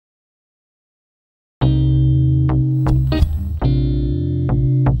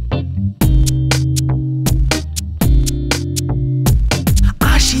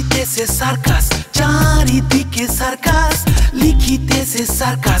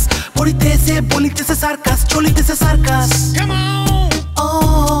Circus পড়িতেছে বলিতেছে circus চলিতেছে circus ও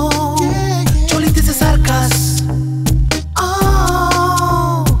চলিতেছে circus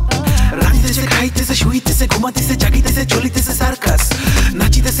রাঁধিতেছে খাইতেছে শুইতেছে ঘুমাইতেছে জাগিতেছে চলিতেছে সার্কাস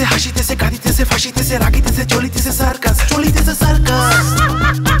নাচিতেছে হাসিতেছে কাঁদিতেছে ফাঁসিতেছে রাগিতেছে চলিতেছে সার্কাস চলিতেছে সার্কাস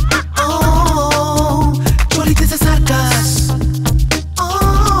ও চলিতেছে circus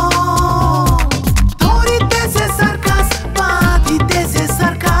ধরিতেছে circus বাঁধিতেছে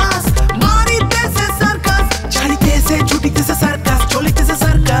circus মারিতেছে circus ছাড়িতেছে ছুটিতেছে circus চলিতেছে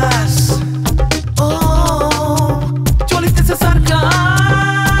সার্কাস ও চলিতেছে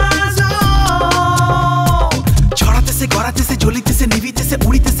সার্কাস ছড়াতেছে গড়াতেছে জ্বলিতেছে নিভিতেছে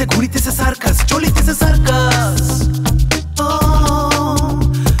উড়িতেছে ঘুরিতেছে সার্কাস চলিতেছে সার্কাস ও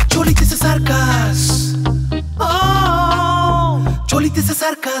চলিতেছে সার্কাস ও চলিতেছে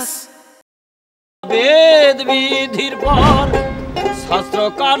সার্কাস বেদ বিধির পর শাস্ত্র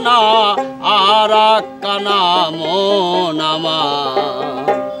কানা আর কানা মনামা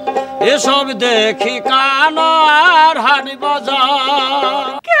এসব দেখি কানার হানি বাজার।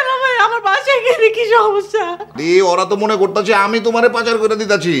 কেন ভাই আমার বাসায় গেলে কি সমস্যা? ওরা তো মনে করতেছে আমি তোমারে পাচার করে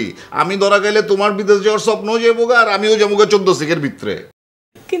দিতেছি। আমি ধরা গেলে তোমার বিদেশ যাওয়ার স্বপ্ন যাবো আর আমিও যাবো 14 শিখের ভিতরে।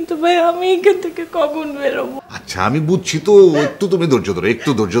 কিন্তু ভাই আমি এখান থেকে কখন বেরোবো? আচ্ছা আমি বুঝছি তো, একটু তুমি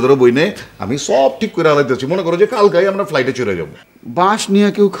ধৈর্য ধরো বইনে আমি সব ঠিক করে আলাইতেছি। মনে করো যে কালকাই আমরা ফ্লাইটে চলে যাবো। বাঁশ নিয়ে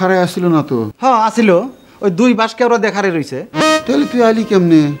কেউ খাড়ায় আসছিল না তো? হ্যাঁ আসিল, ওই 2 বাঁশকে ওরা দেখারে রইছে। তাহলে তুই আইলি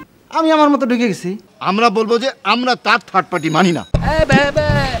কেমনে? আমি আমার মতো ঢুকে গেছি। আমরা বলবো যে আমরা তার থার্ড পার্টি মানি না।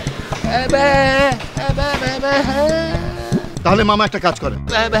 তাহলে মামা একটা কাজ করে,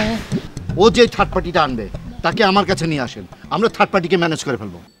 ও যে থার্ড পার্টিটা আনবে তাকে আমার কাছে নিয়ে আসেন, আমরা থার্ড পার্টিকে ম্যানেজ করে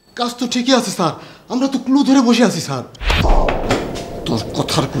ফেলবো। কাজ তো ঠিকই আছে স্যার, আমরা তো ক্লু ধরে বসে আছি স্যার। তোর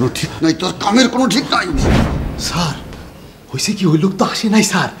কথার কোনো ঠিক নাই, তোর কামের কোনো ঠিক নাই। স্যার হয়েছে কি, ওই লোক তো আসে নাই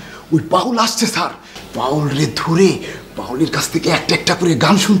স্যার, ওই বাউল আসছে স্যার। বাউল রে ধরে বাউলের কাছ থেকে একটা একটা করে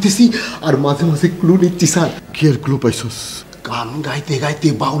গান শুনতেছি আর মাঝে মাঝে ক্লু নিচ্ছি স্যার। কি আর ক্লু পাইছস? গান গাইতে গাইতে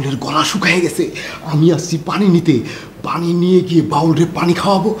বাউলের গলা শুকায় গেছে, আমি আসছি পানি নিতে। পানি নিয়ে গিয়ে বাউল রে পানি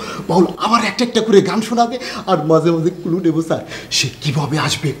খাওয়াবো, বাউল আবার একটা একটা করে গান শোনাবে আর মাঝে মাঝে ক্লু নেবো স্যার। সে কিভাবে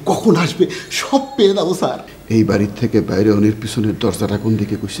আসবে, কখন আসবে সব পেয়ে যাবো স্যার। এই বাড়ির থেকে বাইরে অনেক পিছনের দরজাটা কোন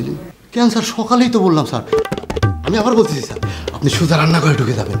দিকে কইছিলি? কেন স্যার, সকালেই তো বললাম স্যার। আমি আবার বলতেছি স্যার, আপনি সোজা রান্নাঘরে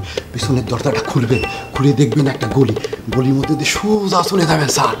ঢুকে যাবেন, পিছনের দরজাটা খুলবেন, খুলে দেখবেন একটা গলি, গলির মধ্যে দিয়ে সোজা চলে যাবেন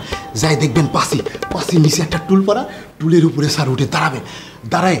স্যার। যাই দেখবেন পাশির নিচে একটা টুল পাড়া, টুলের উপরে স্যার উঠে দাঁড়াবেন।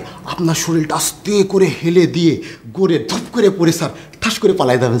 দাঁড়ায় আপনার শরীরটা আস্তে করে হেলে দিয়ে গড়ে ধপ করে পড়ে স্যার ঠাস করে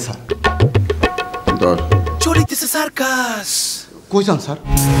পালাই যাবেন স্যার। চলিতেছে সার্কাস। কই যান স্যার?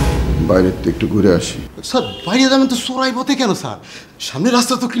 বাইরের তো একটু ঘুরে আসি। স্যার বাইরে যাবেন তো চোরাই পথে কেন স্যার? সামনের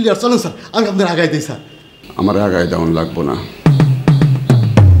রাস্তা তো ক্লিয়ার, চলেন স্যার আমি আপনার আগায় দিই স্যার। আমার আগায় দেওয়ান লাগবো না,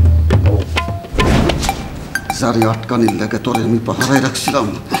 যারে আটকানির লাগে তোরে আমি পাহারায় রাখছিলাম,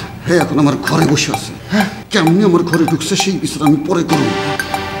 হে এখন আমার ঘরে বসে আছে। কেমনি আমার ঘরে ঢুকছে সেই বিষয়ে আমি পরে করব।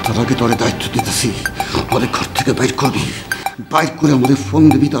 তার আগে তোরে দায়িত্ব দিতেছি, ওরে ঘর থেকে বাইর করবি, বাইর করে আমাদের ফোন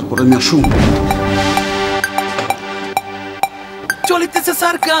দিবি, তারপর আমি আসুন। চলিতেছে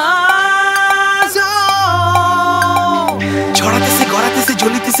সার্কাস, ছড়াতেছে গড়াতেছে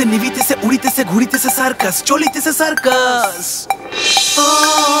জ্বলিতেছে নিভিতেছে উড়িতেছে ঘুরিতেছে সার্কাস চলিতেছে সার্কাস ও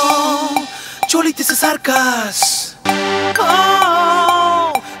চলিতেছে সার্কাস ও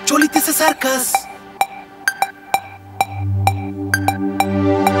চলিতেছে সার্কাস।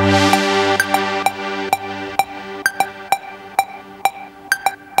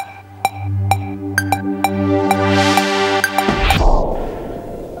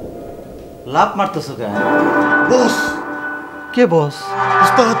 লাভ মারতেছো কেন? বস। কে বস?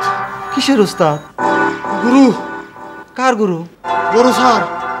 উস্তাদ। কিসের উস্তাদ? গুরু। কার গুরু? বড় স্যার।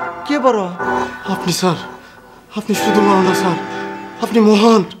 কে বড়? আপনি স্যার, আপনি শুধু বড় না স্যার, আপনি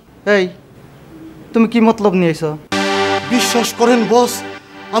মহান। এই তুমি কি মতলব নিয়ে এসো? বিশ্বাস করেন বস,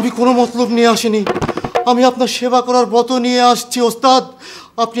 আমি কোনো মতলব নিয়ে আসিনি, আমি আপনার সেবা করার ব্রত নিয়ে আসছি ওস্তাদ।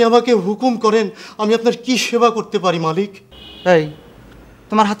 আপনি আমাকে হুকুম করেন, আমি আপনার কি সেবা করতে পারি মালিক? এই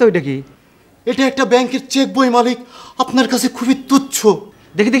তোমার হাতে ওইটা কি? এটা একটা ব্যাংকের চেক বই মালিক, আপনার কাছে খুবই তুচ্ছ।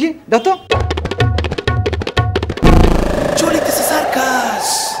 দেখি দেখি দাও তো। চলিতেছে সার্কাস।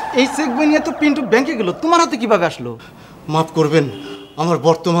 এই চেক বই নিয়ে তো পিন্টু ব্যাংকে গেল, তোমার হাতে কিভাবে আসলো? মাফ করবেন, আমার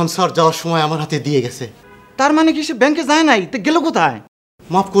বর্তমান স্যার যাওয়ার সময় আমার হাতে দিয়ে গেছে। তার মানে কি সে ব্যাংকে যায় নাই? তো গেল কোথায়?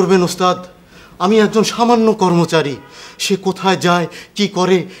 মাফ করবেন ওস্তাদ, আমি একজন সামান্য কর্মচারী, সে কোথায় যায় কি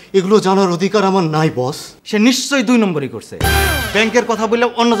করে এগুলো জানার অধিকার আমার নাই বস। সে নিশ্চয়ই 2 নম্বরই করছে, ব্যাংকের কথা বললে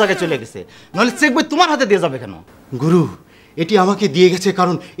অন্য জায়গায় চলে গেছে, নাহলে চেক বই তোমার হাতে দিয়ে যাবে কেন? গুরু, এটি আমাকে দিয়ে গেছে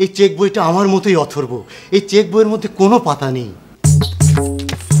কারণ এই চেক বইটা আমার মতোই অথর্ব, এই চেক বইয়ের মধ্যে কোনো পাতা নেই।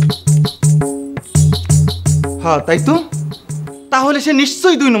 হ্যাঁ তাই তো, তাহলে সে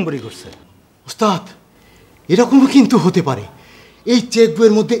নিশ্চয়ই 2 নম্বরই করছে। ওস্তাদ, এরকমও কিন্তু হতে পারে এই চেক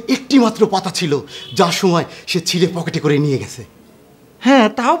বইয়ের মধ্যে একটি মাত্র পাতা ছিল, যার সময় সে ছিঁড়ে পকেটে করে নিয়ে গেছে। হ্যাঁ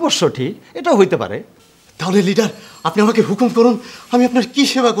তা অবশ্য ঠিক, এটাও হইতে পারে। তাহলে লিডার, আপনি আমাকে হুকুম করুন, আমি আপনার কি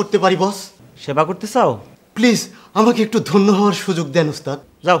সেবা করতে পারি বস? সেবা করতে চাও? প্লিজ আমাকে একটু ধন্য হওয়ার সুযোগ দেন ওস্তাদ।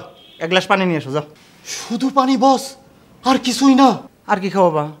 যাও 1 গ্লাস পানি নিয়ে এসো, যাও। শুধু পানি বস, আর কিছুই না? আর কি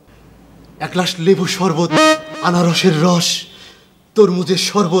খাওয়াবা? 1 গ্লাস লেবু শরবত, আনারসের রস, তরমুজের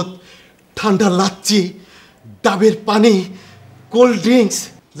শরবত, ঠান্ডা লাচ্ছি, ডাবের পানি, কোল্ড ড্রিঙ্কস।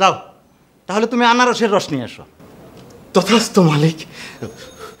 যাও তাহলে তুমি আনারসের রস নিয়ে এসো। তথাস্ত মালিক।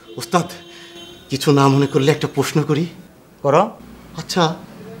 ওস্তাদ, কিছু না মনে করলে একটা প্রশ্ন করি? করো। আচ্ছা,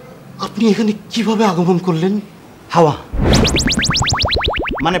 আপনি এখানে কিভাবে আগমন করলেন? হাওয়া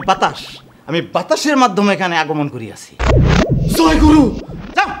মানে বাতাস, আমি বাতাসের মাধ্যমে এখানে আগমন করিয়াছি। জয় গুরু।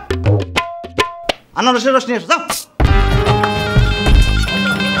 যাও আনারসের রস নিয়ে এসো, যাও।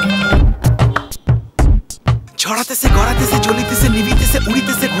 ছড়াতেছে গড়াতেছে জ্বলিতেছে নিভিতেছে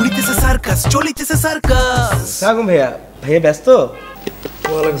উড়িতেছে ঘুরিতেছে সার্কাস, চলিতেছে সার্কাস। সাগম ভাইয়া, ভাইয়া ব্যস্ত?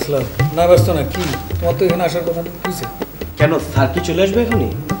 ওয়ালাইকুম আসসালাম। না ব্যস্ত না, কি তোমার তো এখানে আসার কথা কিছে? কেন স্যার কি চলে আসবে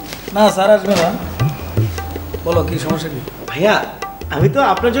এখনই? না স্যার আসবে না। বলো কি সমস্যা কি? ভাইয়া আমি তো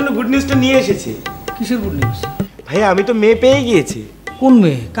আপনার জন্য গুড নিউজটা নিয়ে এসেছি। কিসের গুড নিউজ? ভাইয়া আমি তো মেয়ে পেয়ে গিয়েছি। কোন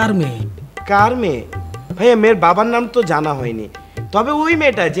মেয়ে? কার মেয়ে? কার মেয়ে? ভাইয়া মেয়ের বাবার নাম তো জানা হয়নি, তবে ওই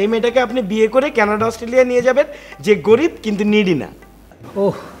মেয়েটা, যে মেয়েটাকে আপনি বিয়ে করে কানাডা অস্ট্রেলিয়া নিয়ে যাবেন, যে গরিব কিন্তু নিডি না।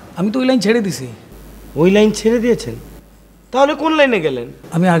 ওহ, আমি তো ওই লাইন ছেড়ে দিছি। ওই লাইন ছেড়ে দিয়েছেন? তাহলে কোন লাইনে গেলেন?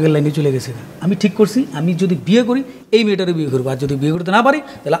 আমি আগের লাইনে চলে গেছি। আমি ঠিক করছি, আমি যদি বিয়ে করি এই মেয়েটারে বিয়ে করবো, আর যদি বিয়ে করতে না পারি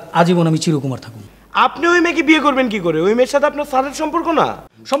তাহলে আজীবন আমি চিরকুমার থাকুন। আপনি ওই মেয়েকে বিয়ে করবেন কি করে? ওই মেয়ের সাথে আপনার স্যারের সম্পর্ক না?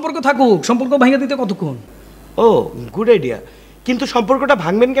 সম্পর্ক থাকুক, সম্পর্ক ভাঙিয়ে দিতে কতক্ষণ? ও গুড আইডিয়া, কিন্তু সম্পর্কটা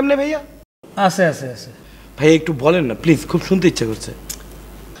ভাঙবেন কেমনে ভাইয়া? আছে আছে আছে। ভাইয়া একটু বলেন না প্লিজ, খুব শুনতে ইচ্ছা করছে।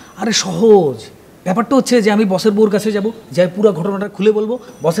 আরে সহজ ব্যাপারটা হচ্ছে যে আমি বসের বউর কাছে যাব, যাই পুরো ঘটনাটা খুলে বলবো,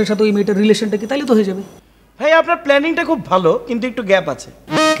 বসের সাথে ওই মেয়েটার রিলেশনটা কি, তাইলে তো হয়ে যাবে। ভাই আপনার প্ল্যানিংটা খুব ভালো, কিন্তু একটু গ্যাপ আছে।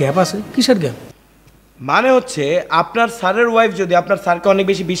 গ্যাপ আছে? কিসের গ্যাপ? মানে হচ্ছে আপনার স্যারের ওয়াইফ যদি আপনার স্যারকে অনেক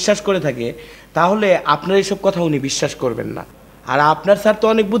বেশি বিশ্বাস করে থাকে, তাহলে আপনার এইসব কথা উনি বিশ্বাস করবেন না। আর আপনার স্যার তো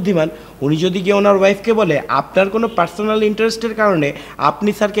অনেক বুদ্ধিমান, উনি যদি গিয়ে ওনার ওয়াইফকে বলে আপনার কোনো পার্সোনাল ইন্টারেস্টের কারণে আপনি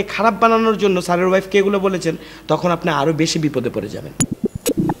স্যারকে খারাপ বানানোর জন্য স্যারের ওয়াইফকে এগুলো বলেছেন, তখন আপনি আরও বেশি বিপদে পড়ে যাবেন।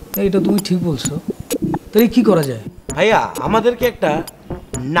 এইটা তুমি ঠিক বলছো। তাহলে কি করা যায়? ভাইয়া আমাদেরকে একটা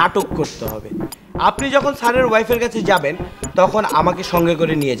নাটক করতে হবে। আপনি যখন স্যারের ওয়াইফের কাছে যাবেন তখন আমাকে সঙ্গে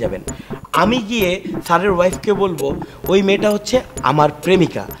করে নিয়ে যাবেন। আমি গিয়ে স্যারের ওয়াইফকে বলবো ওই মেয়েটা হচ্ছে আমার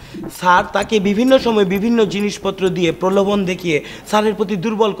প্রেমিকা, স্যার তাকে বিভিন্ন সময় বিভিন্ন জিনিসপত্র দিয়ে প্রলোভন দেখিয়ে স্যারের প্রতি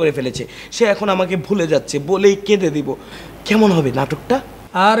দুর্বল করে ফেলেছে, সে এখন আমাকে ভুলে যাচ্ছে বলেই কেঁদে দিব। কেমন হবে নাটকটা?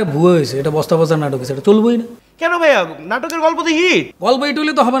 আরে ভুয়ো হয়েছে, এটা বস্তা বস্তা নাটক, এটা চলবেই না। কেন ভাইয়া, নাটকের গল্প তো হিট। গল্প হিট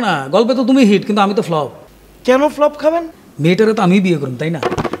হলে তো হবে না, গল্পে তো তুমি হিট, কিন্তু আমি তো ফ্লপ। কেন ফ্লপ খাবেন? মেয়েটারে তো আমি বিয়ে করুন, তাই না?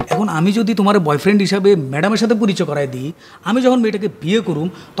 এখন আমি যদি তোমার বয়ফ্রেন্ড হিসাবে ম্যাডামের সাথে পরিচয় করাই দিই, আমি যখন মেয়েটাকে বিয়ে করুম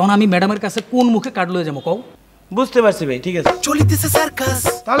তখন আমি ম্যাডামের কাছে কোন মুখে কার্ড লয়ে যাবো কও? বুঝতে পারছি ভাই, ঠিক আছে। চলিতেছে সার্কাস।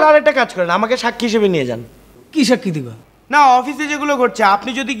 তাহলে আরেকটা কাজ করেন, আমাকে সাক্ষী হিসেবে নিয়ে যান। কি সাক্ষী দিবা? না, অফিসে যেগুলো ঘটছে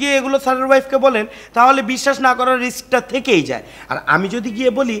আপনি যদি গিয়ে এগুলো স্যারের ওয়াইফকে বলেন তাহলে বিশ্বাস না করার রিস্কটা থেকেই যায়। আর আমি যদি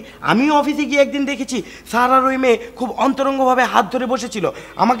গিয়ে বলি আমিও অফিসে গিয়ে একদিন দেখেছি স্যার আর ওই মেয়ে খুব অন্তরঙ্গভাবে হাত ধরে বসেছিল,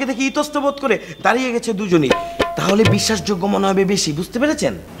 আমাকে দেখে ইতস্তবোধ করে দাঁড়িয়ে গেছে দুজনেই, তাহলে বিশ্বাসযোগ্য মনে হবে বেশি। বুঝতে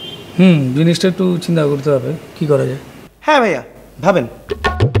পেরেছেন? জিনিসটা একটু চিন্তা করতে হবে, কি করা যায়। হ্যাঁ ভাইয়া ভাবেন।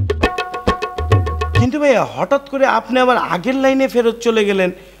 কিন্তু ভাইয়া হঠাৎ করে আপনি আবার আগের লাইনে ফেরত চলে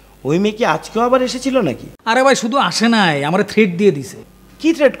গেলেন, ওই মেয়ে কি আজকেও আবার এসেছিল নাকি? আরে ভাই শুধু আসে নাই, আমার থ্রেট দিয়ে দিছে। কি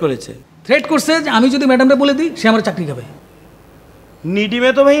থ্রেট করেছে? থ্রেট করছে যে আমি যদি ম্যাডামটা বলে দিই সে আমার চাকরি খাবে।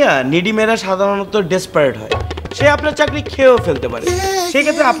 নিডিমে তো ভাইয়া, নিডিমেরা সাধারণত ডেসপারেট হয়, সে আপনার চাকরি খেয়েও ফেলতে পারে।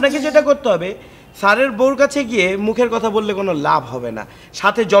 সেক্ষেত্রে আপনাকে যেটা করতে হবে, স্যারের বউর কাছে গিয়ে মুখের কথা বললে কোনো লাভ হবে না,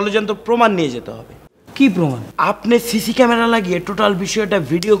 সাথে জলজন্ত প্রমাণ নিয়ে যেতে হবে। কি প্রমাণ? আপনি সিসি ক্যামেরা লাগিয়ে টোটাল বিষয়টা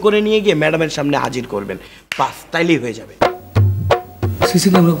ভিডিও করে নিয়ে গিয়ে ম্যাডামের সামনে হাজির করবেন, বাস তাইলেই হয়ে যাবে। সিসি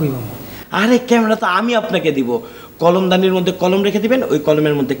ক্যামেরা কই পাবো? আরে ক্যামেরা তো আমি আপনাকে দিব, কলমদানির মধ্যে কলম রেখে দিবেন, ওই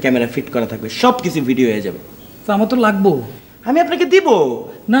কলমের মধ্যে ক্যামেরা ফিট করা থাকবে, সব কিছু ভিডিও হয়ে যাবে। তো আমার তো লাগবো। আমি আপনাকে দিব।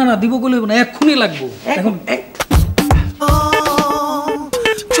 না না, দিব বলে না, এক্ষুনি লাগবো। এখন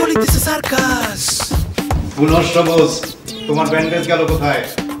চলিতেছে সার্কাস। পুনঃ সবুজ, তোমার ব্যান্ডেজ গেল কোথায়?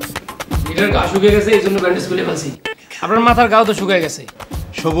 এটার গা শুকিয়ে গেছে, এই জন্য ব্যান্ডেজ খুলে ফেলছি। আপনার মাথার গাও তো শুকিয়ে গেছে।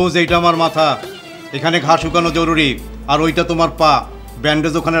 সবুজ, এইটা আমার মাথা, এখানে ঘা শুকানো জরুরি, আর ওইটা তোমার পা,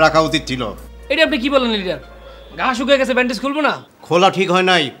 ব্যান্ডেজ ওখানে রাখা উচিত ছিল। এটা আপনি কি বলেন লিডার? গা শুকিয়ে গেছে, ব্যান্ডেজ খুলবো না? খোলা ঠিক হয়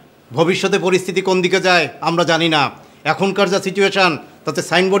নাই, ভবিষ্যতে পরিস্থিতি কোন দিকে যায় আমরা জানি না, এখনকার যা সিচুয়েশন তাতে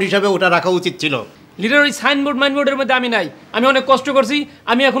সাইনবোর্ড হিসাবে ওটা রাখা উচিত ছিল। লিডার ওই সাইনবোর্ড মাইনবোর্ডের মধ্যে আমি নাই। আমি অনেক কষ্ট করছি,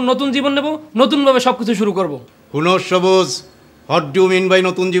 আমি এখন নতুন জীবন নেব, নতুনভাবে সব কিছু শুরু করব। হুনর সবুজ, হোয়াট ডু মিন বাই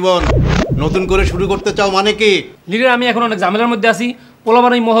নতুন জীবন? নতুন করে শুরু করতে চাও মানে কি? লিডার আমি এখন অনেক ঝামেলার মধ্যে আছি।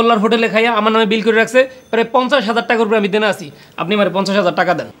 পোলাবার ওই মহল্লার হোটেলে খাইয়া আমার নামে বিল করে রাখছে, প্রায় 50,000 টাকার উপরে আমি দেনা আছি। আপনি আমার 50,000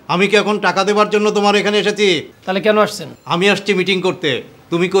 টাকা দেন। আমি কি এখন টাকা দেওয়ার জন্য তোমার এখানে এসেছি? তাহলে কেন আসছেন? আমি আসছি মিটিং করতে।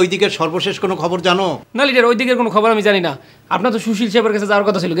 তুমি কি ওই দিকের সর্বশেষ কোনো খবর জানো? না লিডার, ওই দিকের কোনো খবর আমি জানি না। আপনার তো সুশীল সাহেবের কাছে যাওয়ার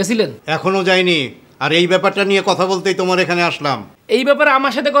কথা ছিল, গেছিলেন? এখনো যাইনি। আর এই ব্যাপারটা নিয়ে কথা বলতেই তোমার এখানে আসলাম। এই ব্যাপারে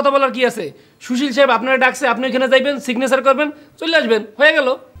আমার সাথে কথা বলার কি আছে? সুশীল সাহেব আপনারা ডাকছে, আপনি ওইখানে যাইবেন, সিগনেচার করবেন, চলে আসবেন, হয়ে গেল।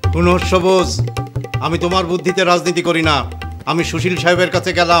 হুনর সবুজ, আমি তোমার বুদ্ধিতে রাজনীতি করি না। আমি সুশীল সাহেবের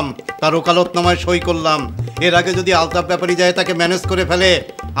কাছে গেলাম, তার ওকালতনামায় সই করলাম। এর আগে যদি আলতাফ ব্যাপারী যায় তাকে ম্যানেজ করে ফেলে,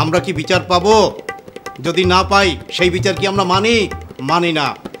 আমরা কি বিচার পাবো? যদি না পাই সেই বিচার কি আমরা মানি না।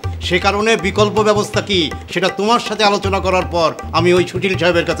 সে কারণে বিকল্প ব্যবস্থা কি সেটা তোমার সাথে আলোচনা করার পর আমি ওই সুশীল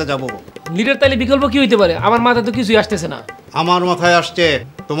সাহেবের কাছে যাব। লিডার তাইলে বিকল্প কি হইতে পারে? আমার মাথায় তো কিছুই আসতেছে না। আমার মাথায় আসছে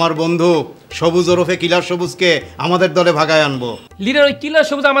তোমার বন্ধু সবুজ ওরফে কিলার সবুজকে আমাদের দলে ভাগায় আনবো। লিডার ওই কিলার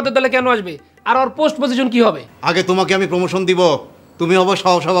সবুজ আমাদের দলে কেন আসবে? আর ওর পোস্ট পজিশন কি হবে? আগে তোমাকে আমি প্রমোশন দিব, তুমি হবে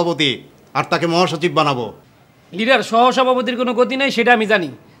সহসভাপতি, আর তাকে মহাসচিব বানাবো। লিডার সহসভাপতির কোনো গতি নাই, সেটা আমি জানি।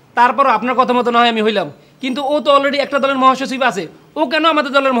 তারপরও আপনার কথা মতো না হয় আমি হইলাম, কিন্তু ও তো অলরেডি একটা দলের মহাসচিব আছে, ও কেন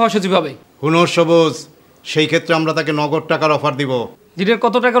আমাদের দলের মহাসচিব হবে? হুনর সবুজ, সেই ক্ষেত্রে আমরা তাকে নগদ টাকার অফার দিব। লিডার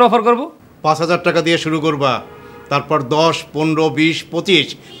কত টাকার অফার করবো? 5,000 টাকা দিয়ে শুরু করবা, তারপর 10, 15, 20,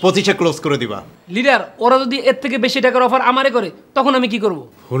 25 ক্লোজ করে দিবা। লিডার ওরা যদি এর থেকে বেশি টাকার অফার আমারে করে তখন আমি কি করব?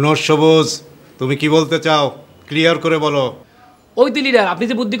 হুনর সবুজ, তুমি কি বলতে চাও ক্লিয়ার করে বলো। ওই তো লিডার, আপনি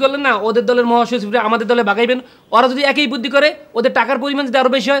যে বুদ্ধি করলেন না ওদের দলের মহাসচিবরা আমাদের দলে বাগাইবেন, ওরা যদি একই বুদ্ধি করে, ওদের টাকার পরিমাণ যদি আরো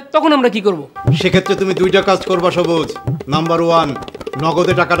বেশি হয় তখন আমরা কি করব? সেক্ষেত্রে তুমি 2টা কাজ করবা সবুজ। নাম্বার 1,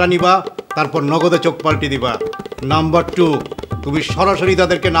 নগদে টাকাটা নিবা, তারপর নগদে চোখ পাল্টি দিবা। নাম্বার 2, তুমি সরাসরি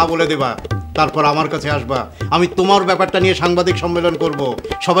তাদেরকে না বলে দেবা, তারপর আমার কাছে আসবা। আমি তোমার ব্যাপারটা নিয়ে সাংবাদিক সম্মেলন করব,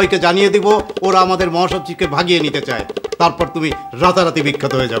 সবাইকে জানিয়ে দিব ওরা আমাদের মহাসচিবকে ভাগিয়ে নিতে চায়। তারপর তুমি রাতারাতি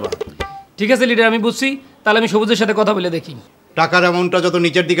বিখ্যাত হয়ে যাবা। ঠিক আছে লিডার, আমি বুঝছি। তাহলে আমি সবুজের সাথে কথা বলে দেখি। টাকার অ্যামাউন্টটা যত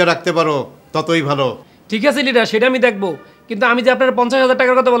নিচের দিকে রাখতে পারো ততই ভালো। ঠিক আছে লিডার, সেটা আমি দেখবো। কিন্তু আমি যে আপনার 50,000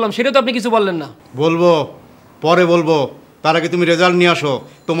 টাকার কথা বললাম সেটা তো আপনি কিছু বললেন না। বলবো, পরে বলবো। তার আগে তুমি রেজাল্ট নিয়ে আসো।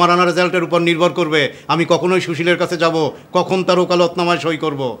 তোমার আনা রেজাল্টের উপর নির্ভর করবে আমি কখনোই সুশীলের কাছে যাব, কখন তার ওকালতনামায় সই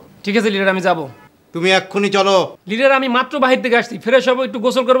করব। ঠিক আছে লিডার, আমি যাব। তুমি এক্ষুনি চলো। লিডার আমি মাত্র বাহির থেকে আসছি, ফ্রেশ হবো, একটু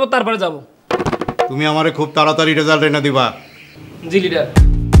গোসল করবো, তারপরে যাব। তুমি আমারে খুব তাড়াতাড়ি রেজাল্ট এনে দিবা। জি লিডার।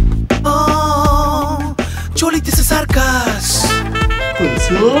 চলিতেছে সার্কাস।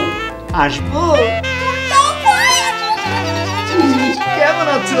 কুলসুম, আসবো? কেমন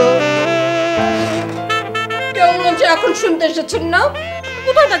আছো? কেমন আছে এখন শুনতে এসেছেন না?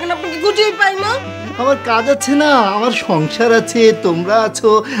 কোথায় থাকেন? আপনাকে খুঁজেই পাই না। আমার কাজ আছে না, আমার সংসার আছে, তোমরা আছো,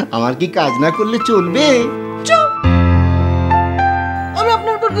 আমার কি কাজ না করলে চলবে? আমি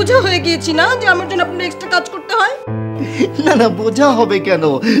আপনার উপর বোঝা হয়ে গিয়েছি না যে আমার জন্য আপনার এক্সট্রা কাজ করতে হয়? না না, বোঝা হবে কেন?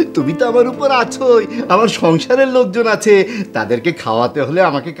 তুমি তো আমার উপর আছোই, আমার সংসারের লোকজন আছে, তাদেরকে খাওয়াতে হলে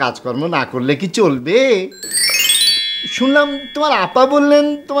আমাকে কাজকর্ম না করলে কি চলবে? শুনলাম তোমার আপা বললেন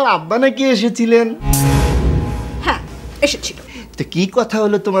তোমার আব্বা নাকি এসেছিলেন। হ্যাঁ এসেছিল। তো কি কথা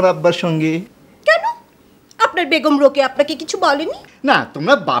হলো তোমার আব্বার সঙ্গে? কেন আপনার বেগম রোকে আপনাকে কিছু বলেনি? না,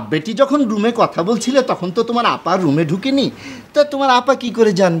 তোমরা বাপ বেটি যখন রুমে কথা বলছিলে তখন তো তোমার আপা রুমে ঢুকেনি, তা তোমার আপা কি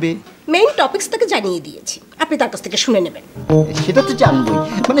করে জানবে? মেইন টপিকস তাকে জানিয়ে দিয়েছি, আপনি তার কাছ থেকে শুনে নেবেন। সেটা তো জানবই,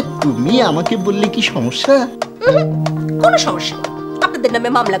 মানে তুমি আমাকে বললে কি সমস্যা? কোনো সমস্যা নেই। আপনাদের নামে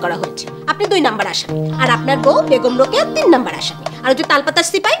মামলা করা হয়েছে, আপনি 2 নাম্বার আসামি, আর আপনার বউ বেগম রোকেয়া 3 নাম্বার আসামি, আর ওই যে তালপাতার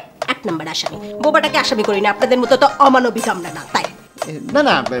সিপাই 1 নাম্বার আসামি। বোবাটাকে আসামি করিনি, আপনাদের মতো তো অমানবিক আমরা না, তাই। না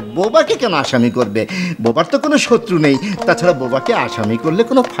না, বোবাকে কেন আসামি করবে? বোবার তো কোনো শত্রু নেই, তাছাড়া বোবাকে আসামি করলে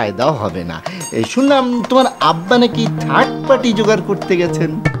কোনো ফায়দাও হবে না। এই শুনলাম তোমার আব্বা নাকি থার্ড পার্টি জোগাড় করতে গেছেন।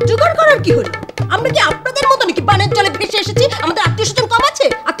 জোগাড় করার কি হলো? আমরা কি আপনাদের মতো নাকি বানের জলে ভেসে এসেছি? আমাদের আত্মীয়স্বজন কম আছে?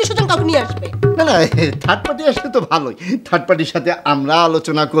 আত্মীয়স্বজন কখন নিয়ে আসবে? না না, থার্ড পার্টি আসলে তো ভালোই, থার্ড পার্টির সাথে আমরা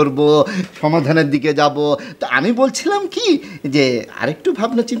আলোচনা করব, সমাধানের দিকে যাব। তো আমি বলছিলাম কি যে আরেকটু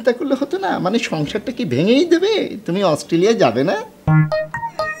ভাবনা চিন্তা করলে হতো না? মানে সংসারটা কি ভেঙেই দেবে? তুমি অস্ট্রেলিয়া যাবে না?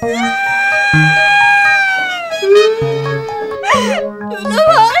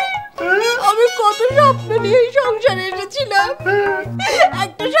 আমি কত স্বপ্ন নিয়ে এই সংসারে এসেছিলাম,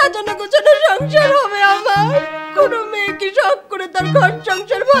 একটা সাজানো গোছানো সংসার হবে আমার। কোন মেয়ে কি শখ করে তার ঘর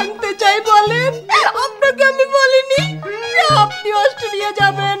সংসার ভাঙতে চাই বলেন? আপনাকে আমি বলিনি যে আপনি অস্ট্রেলিয়া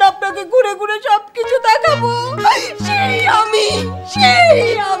যাবেন, আপনাকে ঘুরে ঘুরে সবকিছু দেখাবো? সেই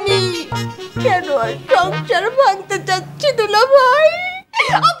আমি কেন আর সংসার ভাঙতে চাচ্ছি দুলা ভাই?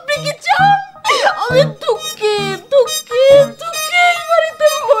 আপনি কি চান আমি দুঃখে বাড়িতে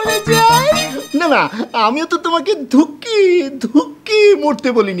মরে যাই? না না, আমিও তো তোমাকে ধুক্কি মরতে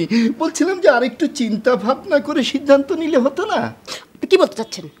বলিনি, বলছিলাম যে আরেকটু চিন্তা ভাবনা করে সিদ্ধান্ত নিলে হতো না। কি বলতে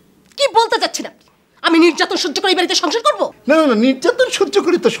চাচ্ছেন, কি বলতে চাচ্ছেন আপনি? আমি নির্যাতন সহ্য করে এই বাড়িতে সংসার করব? না না না, নির্যাতন সহ্য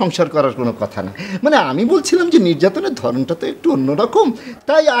করে তো সংসার করার কোনো কথা না। মানে আমি বলছিলাম যে নির্যাতনের ধরনটা তো একটু অন্যরকম,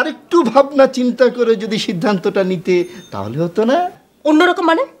 তাই আরেকটু ভাবনা চিন্তা করে যদি সিদ্ধান্তটা নিতে তাহলে হতো না। অন্যরকম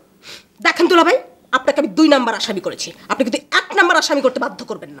মানে? দেখেন দুলাভাই, আপনাকে আমি 2 নাম্বার আসামি করেছি, আপনি কিন্তু 1 নাম্বার আসামি করতে বাধ্য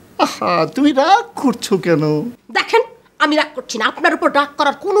করবেন না। আহা, তুমি রাগ করছো কেন? দেখেন আমি রাগ করছি না, আপনার উপর রাগ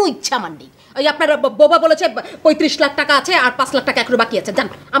করার কোনো ইচ্ছা আমার নেই। ওই আপনার বাবা বলেছে 35 লাখ টাকা আছে আর 5 লাখ টাকা এখনো বাকি আছে, জান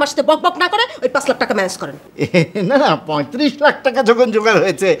আমার সাথে বক না করে ওই 5 লাখ টাকা ম্যানেজ করেন। না না, 35 লাখ টাকা যখন জোগাড়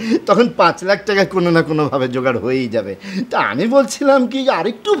হয়েছে তখন 5 লাখ টাকা কোনো না কোনোভাবে জোগাড় হয়েই যাবে। তা আমি বলছিলাম কি,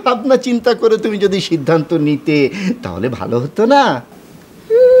 আরেকটু ভাবনা চিন্তা করে তুমি যদি সিদ্ধান্ত নিতে তাহলে ভালো হতো না?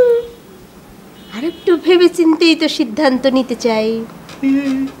 আরেকটু ভেবে চিন্তেই তো সিদ্ধান্ত নিতে চাই।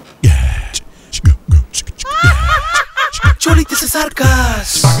 Choliteche Circus.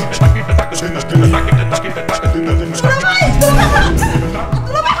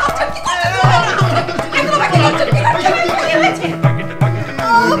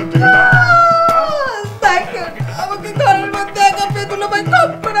 আমাকে ঘরের মধ্যে একা পেয়ে দুলাভাই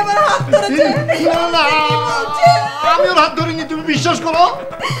খপ করে আমার হাত ধরেছে। আমি ওর হাত ধরিনি, তুমি বিশ্বাস করো।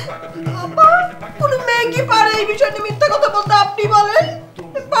 কোনো মেয়ে কি পারে এই বিষয়ে মিথ্যা কথা বলতে? আপনি বলেন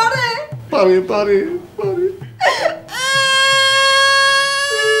পারে? পারে পারে পারে।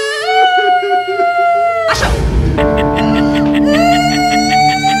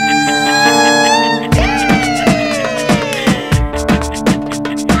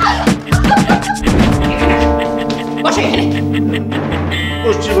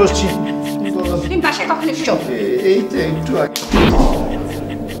 বসছি। তুমি বাসায় কখন এসছো? এই তো একটু আগে।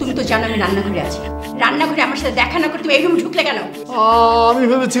 তুমি তো জানো আমি রান্নাঘরে আছি, রান্নাঘরে আমার সাথে দেখা না করে তুমি এই রুমে ঢুকলে কেন? আমি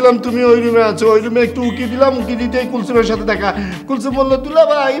ভেবেছিলাম তুমি ওই রুমে আছো, ওই রুমে একটু উকি দিলাম, উকি দিতেই কুলসুমের সাথে দেখা। কুলসুম বললো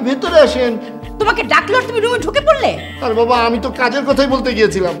দুলাভাই ভেতরে আসেন। তোমাকে ডাকলো আর তুমি রুমে ঢুকে পড়লে? আর বাবা আমি তো কাজের কথাই বলতে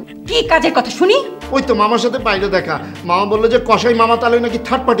গিয়েছিলাম। কি কাজের কথা শুনি? ওই তো মামার সাথে বাইরে দেখা। মামা বললো যে কসাই মামা তাহলে নাকি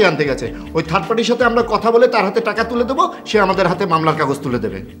থার্ড পার্টি আনতে গেছে, ওই থার্ড পার্টির সাথে আমরা কথা বলে তার হাতে টাকা তুলে দেবো, সে আমাদের হাতে মামলার কাগজ তুলে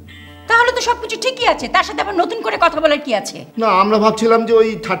দেবে। তাহলে তো সবকিছু ঠিকই আছে, তার সাথে আবার নতুন করে কথা বলার কি আছে? না, আমরা ভাবছিলাম যে ওই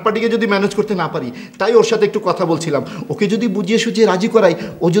থার্ড পার্টিকে যদি ম্যানেজ করতে না পারি, তাই ওর সাথে একটু কথা বলছিলাম। ওকে যদি বুঝিয়ে সুঝিয়ে রাজি করাই,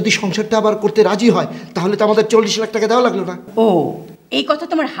 ও যদি সংসারটা আবার করতে রাজি হয়, তাহলে তো আমাদের 40 লাখ টাকা দেওয়া লাগলো না। ও, এই কথা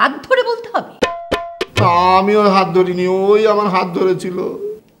তোমার হাত ধরে বলতে হবে? আমি ওর হাত ধরিনি, ওই আমার হাত ধরেছিল।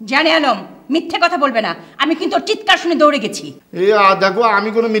 জানে আলম, মিথ্যে কথা বলবে না, আমি কিন্তু ওর চিৎকার শুনে দৌড়ে গেছি। দেখো আমি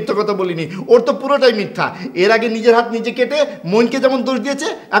কোনো মিথ্যা কথা বলিনি, ওর তো পুরোটাই মিথ্যা। এর আগে নিজের হাত নিজে কেটে মনকে যেমন দোষ দিয়েছে,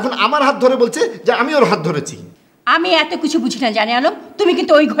 এখন আমার হাত ধরে বলছে যে আমি ওর হাত ধরেছি। আমি এত কিছু বুঝি না জানে আলম, তুমি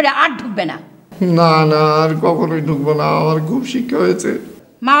কিন্তু ওই ঘরে আর ঢুকবে না। না না, আর কখনোই ঢুকবো না, আমার খুব শিক্ষা হয়েছে।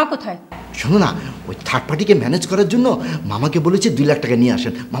 মামা কোথায়? শোনো না, ওই থার্ড পার্টিকে ম্যানেজ করার জন্য মামাকে বলেছে 2 লাখ টাকা নিয়ে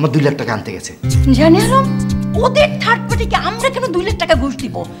আসেন। মামা 2 লাখ টাকা আনতে গেছে। জানে আলম, ওদের থার্ড পার্টিকে আমরা কেন 2 লাখ টাকা ঘুষ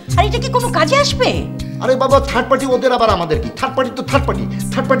দিব? আর এটা কি কোনো কাজে আসবে? আরে বাবা, থার্ড পার্টি ওদের আবার আমাদের কি? থার্ড পার্টি তো থার্ড পার্টি,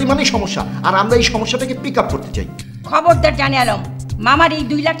 থার্ড পার্টি মানেই সমস্যা, আর আমরা এই সমস্যাটাকে পিক আপ করতে চাই। খবরদার জানে আলম, মামার এই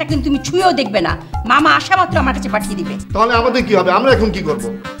 2 লাখ টাকা কিন্তু তুমি ছুঁয়েও দেখবে না। মামা আসা মাত্র আমার কাছে পাঠিয়ে দিবে। তাহলে আমাদের কি হবে? আমরা এখন কি করব?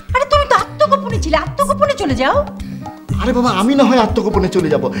 আরে তুমি তো আত্মগোপনে ছিলে, আত্মগোপনে চলে যাও। আরে বাবা, আমি না হয় আত্মগোপনে চলে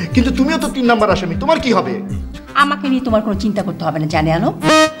যাব, কিন্তু তুমিও তো 3 নাম্বার আসামি, তোমার কি হবে? আমাকে নিয়ে তোমার কোনো চিন্তা করতে হবে না জানে আলম।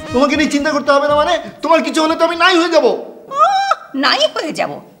 তোমাকে নিয়ে চিন্তা করতে হবে না মানে? তোমার কিছু হলে তো আমি নাই হয়ে যাব। নাই হয়ে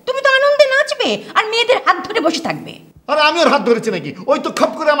যাব? তুমি তো আনন্দে নাচবে আর মেয়েদের হাত ধরে বসে থাকবে। আরে আমি ওর হাত ধরেছি নাকি? ওই তো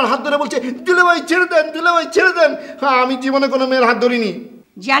খপ করে আমার হাত ধরে বলছে দুলাভাই ছেড়ে দেন, দুলাভাই ছেড়ে দেন। হ্যাঁ, আমি জীবনে কোনো মেয়ের হাত ধরিনি।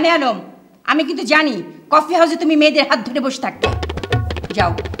 জানে আলম, আমি কিন্তু জানি কফি হাউসে তুমি মেয়েদের হাত ধরে বসে থাকতে।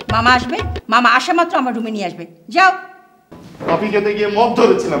 যাও, মামা আসবে, মামা আসা মাত্র আমার রুমে নিয়ে আসবে। যাও। কফি খেতে গিয়ে মদ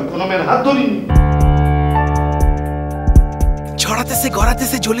ধরেছিলাম, কোনো মেয়ের হাত ধরিনি। ছড়াতেছে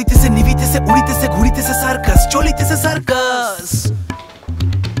গড়াতেছে জ্বলিতেছে নিভিতেছে উড়িতেছে ঘুরিতেছে সার্কাস চলিতেছে সার্কাস।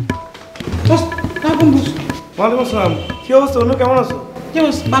 ওয়ালাইকুম আসসালাম। কি অবস্থা? অনু কেমন আছো? কি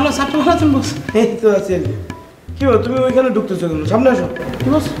অবস্থা? ভালো আছো? আপনি ভালো আছেন বস? এই তো আছি আর কি। কি বল, তুমি ওইখানে ঢুকতেছো কেন? সামনে আসো। কি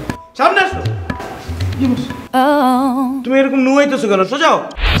বস? সামনে আসো। কি বস? তুমি এরকম নুয়াইতেছো কেন? সোজাও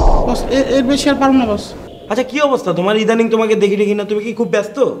বস। এর বেশি আর পারবো না বস। আচ্ছা, কি অবস্থা তোমার? ইদানিং তোমাকে দেখি দেখি না, তুমি কি খুব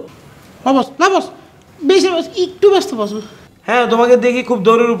ব্যস্ত? বস না বস, বেশি বস, একটু ব্যস্ত বস। হ্যাঁ, তোমাকে দেখি খুব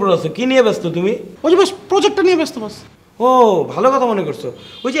দৌড়ের উপর আছো। কি নিয়ে ব্যস্ত তুমি? ওই যে বস, প্রজেক্টটা নিয়ে ব্যস্ত বস। ও, ভালো কথা মনে করছো।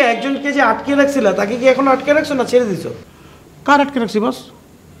 ওই যে একজনকে যে আটকে রাখছিল, তাকে কি এখন আটকে রাখছো না ছেড়ে দিছো? কার আটকে রাখছি বস?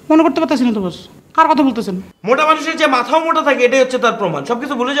 মনে করতে পারতেছি না তো বস। কার কথা বলতেছেন? মোটা মানুষের যে মাথাও মোটা থাকে, এটাই হচ্ছে তার প্রমাণ।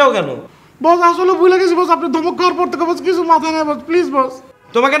 সবকিছু ভুলে যাও কেন? বস আসলে ভুলে গেছি বস, আপনি ধমক খাওয়ার পর থেকে বস কিছু মাথায় নেই বস, প্লিজ বস।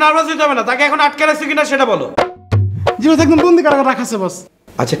 তোমাকে নার্ভাস দিতে হবে না। তাকে এখন আটকে রাখছি কিনা সেটা বলো। জি বস, একদম বন্দি কারাগারে রাখাছে বস।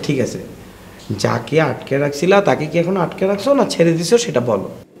 আচ্ছা ঠিক আছে, যাকে আটকে রাখছিলা তাকে কি এখন আটকে রাখছো না ছেড়ে দিছো সেটা বলো।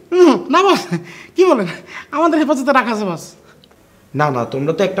 না বস, কি বলেন, আমাদের হেফাজতে রাখা আছে বস। না না,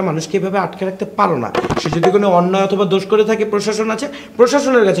 তোমরা তো একটা মানুষকে এভাবে আটকে রাখতে পারো না। সে যদি কোনো অন্যায় অথবা দোষ করে থাকে, প্রশাসন আছে,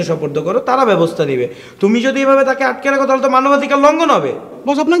 প্রশাসনের কাছে সোপর্দ করো, তারা ব্যবস্থা নেবে। তুমি যদি এভাবে তাকে আটকে রাখো তাহলে তো মানবাধিকার লঙ্ঘন হবে।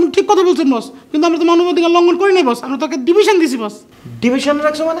 বস আপনি একদম ঠিক কথা বলছেন বস, কিন্তু আমরা তো মানবাধিকার লঙ্ঘন করি নাই বস, আমরা তাকে ডিভিশন দিছি বস। ডিভিশন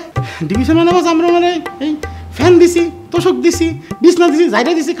রাখছো মানে? ডিভিশন মানে বস আমরা মানে এই ফ্যান দিছি, তোষক দিছি, বিছনা দিছি,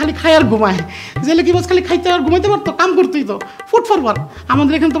 জায়গা দিছি, খালি খায় আর ঘুমায়। জেলে কি বস খালি খাইতে আর ঘুমাইতে পারতো, কাম করতেই তো ফুট ফরওয়ার্ড।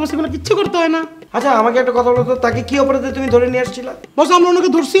 আমাদের এখানে তো বস এগুলো কিচ্ছু করতে হয় না। আচ্ছা আমাকে একটা কথা বলো তো, তাকে কি অপরাধে তুমি ধরে নিয়ে আসছিলা? বস আমরা ওনাকে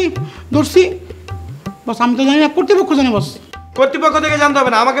ধরছি বস, আমি তো জানি না, কর্তৃপক্ষ জানে বস। কর্তৃপক্ষ থেকে জানতে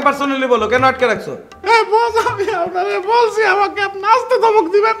হবে না, আমাকে পার্সোনালি বলো কেন আটকে রাখছো। বস আমি আপনাকে বলছি আমাকে আপনি আসতে ধমক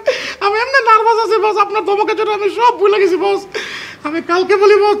দিবেন, আমি এমনি নার্ভাস আছি বস, আপনার ধমকের জন্য আমি সব ভুলে গেছি বস। আমি কালকে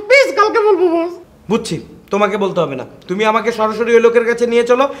বলি বস, প্লিজ কালকে বলবো বস। বুঝছি, তোমাকে বলতে হবে না, তুমি আমাকে সরাসরি ওই লোকের কাছে নিয়ে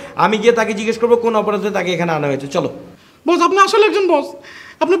চলো, আমি গিয়ে তাকে জিজ্ঞেস করবো কোন অপরাধে তাকে এখানে আনা হয়েছে। চলো। বস আপনি আসলে একজন বস,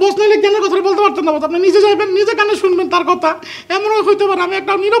 আপনি বস নাইলে জ্ঞানের কথা বলতে পারতেন না বস, আপনি নিজে যাইবেন, নিজে কানে শুনবেন তার কথা। এমনও হইতে পারে আমি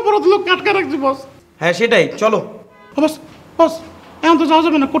একটা নিরপরাধ লোককে আটকে রাখছি বস। হ্যাঁ সেটাই, চলো। বস বস এখন তো যাওয়া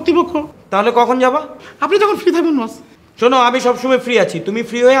যাবে না, কর্তৃপক্ষ। তাহলে কখন যাবা? আপনি যখন ফ্রি থাকবেন বস। শোনো, আমি সবসময় ফ্রি আছি, তুমি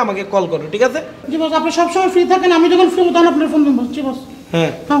ফ্রি হয়ে আমাকে কল করো, ঠিক আছে? জি বস, আপনি সবসময় ফ্রি থাকেন, আমি যখন ফ্রি হবো তখন আপনার ফোন দেন বস। জি বস।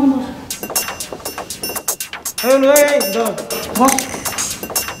 হ্যাঁ বস। বস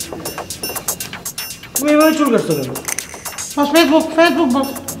তুমি এভাবে চুল কাটছো কেন? বস ফেসবুক বস।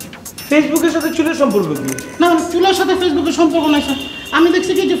 ফেসবুকের সাথে চুলের সম্পর্ক কি? না চুলের সাথে ফেসবুকের সম্পর্ক নাই স্যার। আমি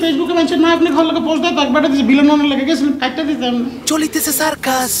দেখছি কি যে ফেসবুকে মানুষের না আপনি ঘর লোকে পোস্ট দেয়, তো একবার দিয়েছি ভিলেনের লেগে গেছিলাম, কাটটা দিতাম। চলিতেছে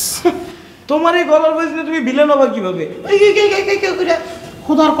সার্কাস। তোমার এই গলার বয়স নিয়ে তুমি ভিলেন হবা কিভাবে?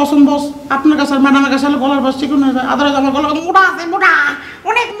 খোদার কসম বস, আপনার কাছে আর ম্যাডামের কাছে গলার বয়স চিকুন হয়ে যায়, আদারওয়াইজ আমার গলা মোটা আছে, মোটা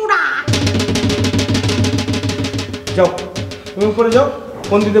অনেক মোটা। যাও তুমি উপরে যাও,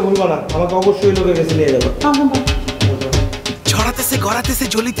 ফোন দিতে ভুলবা না, আমাকে অবশ্যই লোকের কাছে নিয়ে যাবো। ছড়াতেছে গড়াতেছে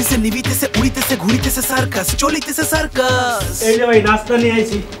জ্বলিতেছে নিবিতেছে উড়িতেছে ঘুরিতেছে সার্কাস, চলিতেছে সার্কাস। এই যে ভাই নাস্তা নিয়ে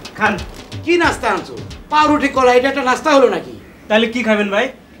আইছি, খান। কি নাস্তা আনছো? পাউরুটি কলা, এটা একটা নাস্তা হলো নাকি? তাহলে কি খাবেন ভাই?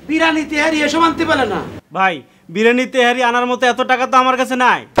 বিরিয়ানি তেহারি এসব আনতে পারে না ভাই, বিরিয়ানি তেহারি আনার মতো এত টাকা তো আমার কাছে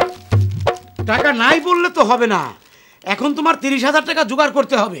নাই। টাকা নাই বললে তো হবে না, এখন তোমার 30,000 টাকা জোগাড়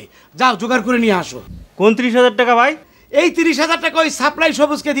করতে হবে। যাও জোগাড় করে নিয়ে আসো। কোন 30,000 টাকা ভাই? এই 30,000 টাকা ওই সাপ্লাই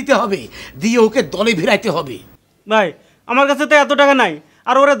সবুজকে দিতে হবে, দিয়ে ওকে দলে ভিড়াইতে হবে। ভাই আমার কাছে তো এত টাকা নাই,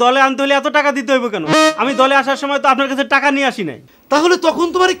 আর ওরে দলে আনতে হলে এত টাকা দিতে হইব কেন? আমি দলে আসার সময় তো আপনার কাছে টাকা নিয়ে আসি নাই। তাহলে তখন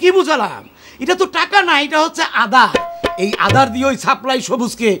তোমার কি বুঝালাম? এটা তো টাকা না, এটা হচ্ছে আদার। এই আদার দিয়ে ওই সাপ্লাই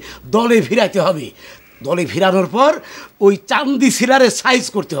সবুজকে দলে ভিড়াইতে হবে। দলে ভিড়ানোর পর ওই চান্দি সিলারে সাইজ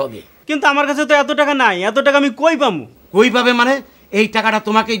করতে হবে। কিন্তু আমার কাছে তো এত টাকা নাই, এত টাকা আমি কই পাবো? কই পাবে মানে? এই টাকাটা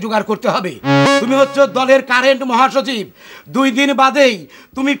তোমাকেই জোগাড় করতে হবে। তুমি হচ্ছে দলের কারেন্ট মহাসচিব, 2 দিন বাদেই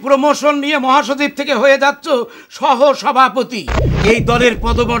তুমি প্রমোশন নিয়ে মহাসচিব থেকে হয়ে যাচ্ছ সহ সভাপতি। এই দলের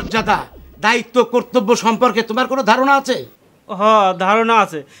পদমর্যাদা, দায়িত্ব, কর্তব্য সম্পর্কে তোমার কোনো ধারণা আছে? হ্যাঁ ধারণা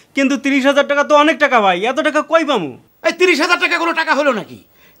আছে, কিন্তু 30,000 টাকা তো অনেক টাকা ভাই, এত টাকা কই পাবো? এই 30,000 টাকা কোনো টাকা হলো নাকি?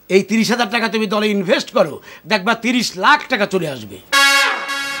 এই 30,000 টাকা তুমি দলে ইনভেস্ট করো, দেখবা 30 লাখ টাকা চলে আসবে।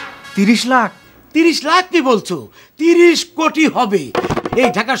 30 লাখ? 30 লাখ কি বলছো? 30 কোটি হবে। এই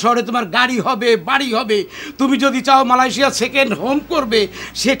ঢাকা শহরে তোমার গাড়ি হবে, বাড়ি হবে। তুমি যদি চাও মালয়েশিয়া সেকেন্ড হোম করবে,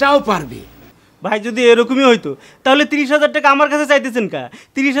 সেটাও পারবে। ভাই যদি এরকমই হইতো তাহলে 30,000 টাকা আমার কাছে চাইতেছেন কা?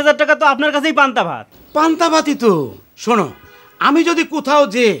 30,000 টাকা তো আপনার কাছেই পান্তা ভাত। পান্তা ভাতই তো। শোনো, আমি যদি কোথাও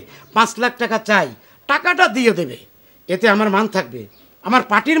যে 5 লাখ টাকা চাই, টাকাটা দিয়ে দেবে, এতে আমার মান থাকবে, আমার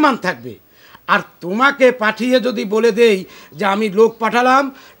পার্টির মান থাকবে। আর তোমাকে পাঠিয়ে যদি বলে দেই যে আমি লোক পাঠালাম,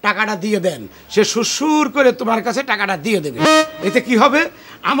 টাকাটা দিয়ে দেন, সে সুসুর করে তোমার কাছে টাকাটা দিয়ে দেবে। এতে কি হবে?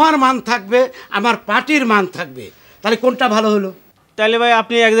 আমার মান থাকবে, আমার পার্টির মান থাকবে। তাহলে কোনটা ভালো হলো? তাহলে ভাই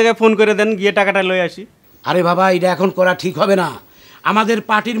আপনি এক জায়গায় ফোন করে দেন, গিয়ে টাকাটা লয়ে আসি। আরে বাবা, এটা এখন করা ঠিক হবে না। আমাদের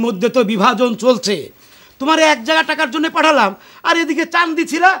পার্টির মধ্যে তো বিভাজন চলছে। তোমার এক জায়গা টাকার জন্য পাঠালাম, আর এদিকে চান্দি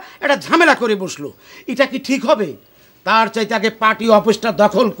ছিল, এটা ঝামেলা করে বসলো। এটা কি ঠিক হবে? তার চাইতে আগে পার্টি অফিসটা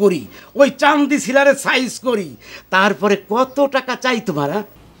দখল করি, ওই চান্দি সিলারে সাইজ করি, তারপরে কত টাকা চাই তোমার?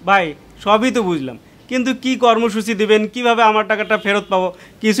 ভাই সবই তো বুঝলাম, কিন্তু কি কর্মসূচি দিবেন, কিভাবে আমার টাকাটা ফেরত পাবো,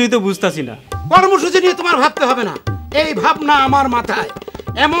 কিছুই তো বুঝতাছি না। কর্মসূচি নিয়ে তোমার ভাবতে হবে না, এই ভাবনা আমার মাথায়।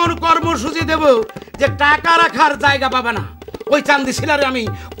 এমন কর্মসূচি দেব যে টাকা রাখার জায়গা পাবে না। ওই চান্দি ছিলারে আমি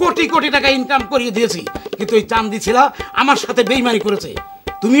কোটি কোটি টাকা ইনকাম করিয়ে দিয়েছি, কিন্তু ওই চান্দি ছিলা আমার সাথে বেইমানি করেছে।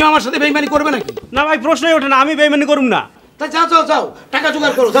 তুমিও আমার সাথে বেইমানি করবে নাকি? না ভাই, প্রশ্নই ওঠে না, আমি বেইমানি করব না। তা যাও যাও যাও, টাকা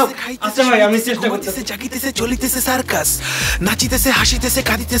জোগাড় করো, যাও। আচ্ছা ভাই, আমি চেষ্টা করতেছি। জাগিতেছে চলিতেছে সার্কাস, নাচিতেছে হাসিতেছে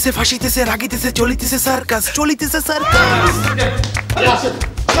কাঁদিতেছে ফাঁসিতেছে রাগিতেছে চলিতেছে সার্কাস, চলিতেছে সার্কাস।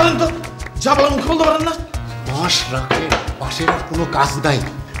 চলেন তো, যা বলেন খুলতে পারেন না। মাস রাখে পাশের আর কোনো কাজ নাই,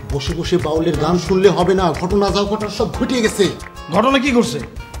 বসে বসে বাউলের গান শুনলে হবে না, ঘটনা যাও ঘটনা সব ঘটে গেছে। ঘটনা কি করছে?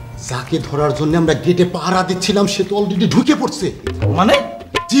 যাকে ধরার জন্য আমরা গেটে পাহারা দিচ্ছিলাম সে তো অলরেডি ঢুকে পড়ছে। মানে?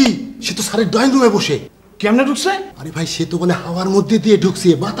 জি, সে তো স্যারের ড্রয়িং রুমে বসে। কেমনে ঢুকছে? আরে ভাই সে তো বলে হাওয়ার মধ্যে দিয়ে ঢুকছে,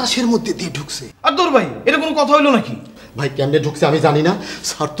 বাতাসের মধ্যে দিয়ে ঢুকছে। আর তোর ভাই এটা কোনো কথা হইলো নাকি? ভাই কেমনে ঢুকছে আমি জানি না,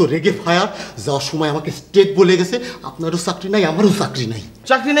 স্যার তো রেগে ফায়ার। যাওয়ার সময় আমাকে স্টেট বলে গেছে আপনারও চাকরি নাই আমারও চাকরি নাই।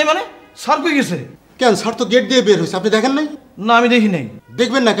 চাকরি নাই মানে? স্যার কই গেছে? কেন স্যার তো গেট দিয়ে বের হয়েছে, আপনি দেখেন নাই? না আমি দেখি নাই।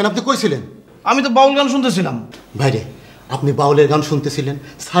 দেখবেন না কেন, আপনি কইছিলেন? আমি তো বাউল গান শুনতেছিলাম। ভাইরে আপনি বাউলের গান শুনতেছিলেন,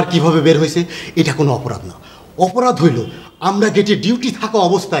 স্যার কিভাবে বের হয়েছে এটা কোনো অপরাধ না। অপরাধ হইল আমরা গেটে ডিউটি থাকা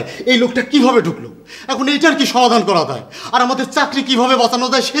অবস্থায় এই লোকটা কিভাবে ঢুকলো। এখন এইটার কি সমাধান করা যায় আর আমাদের চাকরি কিভাবে বাঁচানো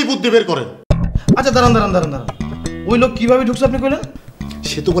যায় সেই বুদ্ধি বের করেন। আচ্ছা দাঁড়ান দাঁড়ান দাঁড়ান দাঁড়ান, ওই লোক কিভাবে ঢুকছে আপনি কইলেন?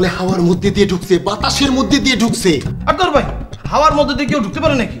 সে তো বলে হাওয়ার মধ্যে দিয়ে ঢুকছে, বাতাসের মধ্যে দিয়ে ঢুকছে। আর তোর ভাই হাওয়ার মধ্যে দিয়ে কেউ ঢুকতে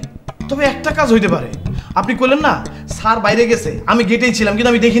পারে নাকি? তবে একটা কাজ হইতে পারে, আপনি কইলেন না স্যার বাইরে গেছে আমি গেটেই ছিলাম কিন্তু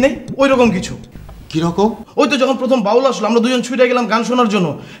আমি দেখি নাই, ওই রকম কিছু। কিরকম? ওই তো যখন প্রথম বাউল আসলো আমরা দুজন ছুটে গেলাম গান শোনার জন্য,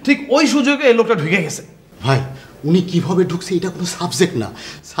 ঠিক ওই সুযোগে এই লোকটা ঢুকে গেছে। ভাই উনি কিভাবে ঢুকছে এটা কোনো সাবজেক্ট না,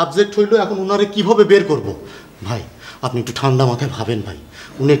 সাবজেক্ট হইলো এখন ওনারে কিভাবে বের করব। ভাই আপনি একটু ঠান্ডা মাথায় ভাবেন ভাই,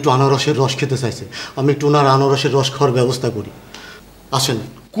 উনি একটু আনারসের রস খেতে চাইছে, আমি একটু ওনার আনারসের রস খাওয়ার ব্যবস্থা করি। আসেন।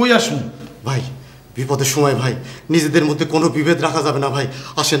 কই আসুন? ভাই বিপদের সময় ভাই নিজেদের মধ্যে কোনো বিভেদ রাখা যাবে না ভাই,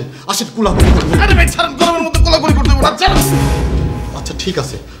 আসেন আসেন কোলাকুলি করবেন। আরে ভাই ছাড়েন, গরমের মধ্যে কোলাকুলি করতে বলা ছাড়েন। আচ্ছা ঠিক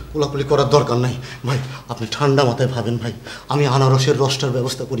আছে কোলাকুলি করার দরকার নাই ভাই, আপনি ঠান্ডা মাথায় ভাবেন ভাই, আমি আনারসের রসটার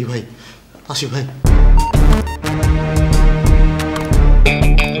ব্যবস্থা করি ভাই। আসি ভাই।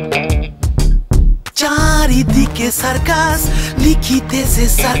 চারিদিকে সার্কাস, লিখিতেছে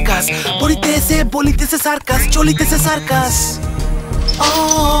সার্কাস, পড়িতেছে বলিতেছে সার্কাস, চলিতেছে সার্কাস, ও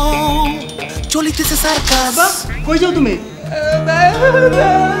চলিতেছে সার্কাস। কই যাও তুমি?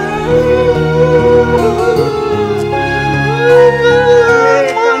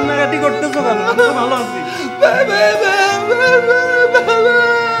 কান্নাকাটি করতেছো কেন? আমি তো ভালো আছি।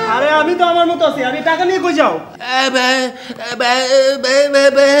 আরে আমি তো আমার মতো আছি, আমি টাকা নিয়ে কই যাও?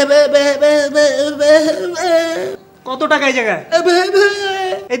 কত টাকা এই জায়গায়?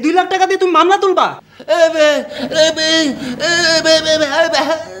 এই 2 লাখ টাকা দিয়ে তুমি মামলা তুলবা?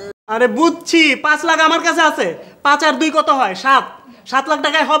 আরে বুঝছি, 5 লাখ আমার কাছে আছে। 5 আর 2 কত হয়? 7। 7 লাখ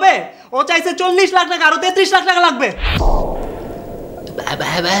টাকায় হবে? ও চাইছে 40 লাখ টাকা, আরো 33 লাখ টাকা লাগবে।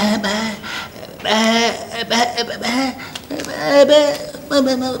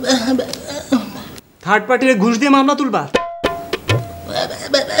 থার্ড পার্টির ঘুষ দিয়ে মামলা তুলবা?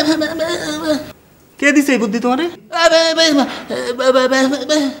 কে দিছে এই বুদ্ধি তোমারে?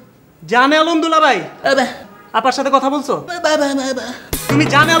 জানে আলম দুলাভাই। আপার সাথে কথা বলছো? তুমি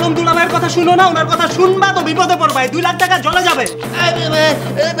জানে আলম দুলাভাইয়ের কথা শুনো না, ওনার কথা শুনবা তো বিপদে পড়বা। 2 লাখ টাকা জলে যাবে।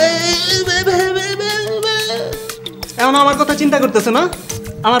 এখন আমার কথা চিন্তা করতেছে না?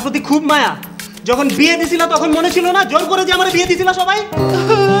 আমার প্রতি খুব মায়া। যখন বিয়ে দিছিল তখন মনে ছিল না জোর করে যে আমার বিয়ে দিছিল সবাই?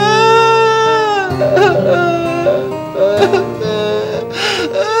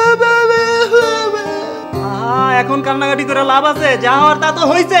 এখন কান্নাকাটি করে লাভ আছে? যা হওয়ার তা তো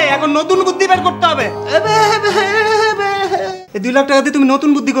হয়েছে, এখন নতুন বুদ্ধি বের করতে হবে। এই 2 লাখ টাকা দিয়ে তুমি নতুন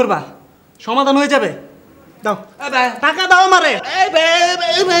বুদ্ধি করবা, সমাধান হয়ে যাবে। দাও টাকা, দাও আমারে।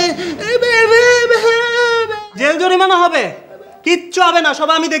 জেল জরিমানা হবে, কিচ্ছু হবে না, সব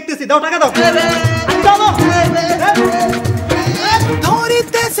আমি দেখতেছি। দাও টাকা, দাও।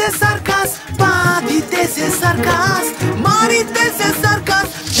 ধরিতেছে সার্কাস, বাঁধিতেছে সার্কাস, মারিতেছে সার্কাস,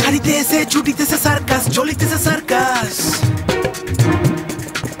 ছাড়িতেছে ছুটিতেছে সার্কাস, চলিতেছে সার্কাস।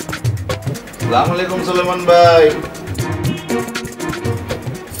 আসসালামু আলাইকুম সুলেমান ভাই।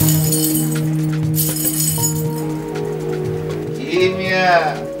 কি মিয়া,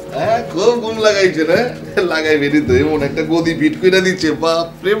 খুব ঘুম লাগাইছে না? লাগাইবেনি তো, এমন একটা গদি ফিট করে দিচ্ছে, বাপ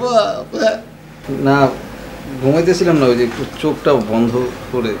রে বাপ। না ঘুমাইতেছিলাম না, ওই যে একটু চোখটা বন্ধ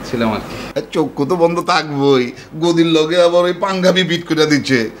করেছিলাম আর কি। চক্ষু তো বন্ধ থাকবোই, গদির লগে আবার ওই পাঙ্গাবি ফিট করে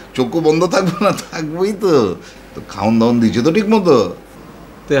দিচ্ছে, চক্ষু বন্ধ থাকবো না? থাকবোই তো। তো খাওন দাওন দিচ্ছে তো ঠিক মতো?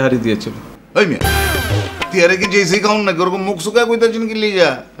 তেহারি দিয়েছিল। ওই মিয়া তেহারি কি যেই সেই খাওন নাকি? ওরকম মুখ শুকায় কইতেছেন কি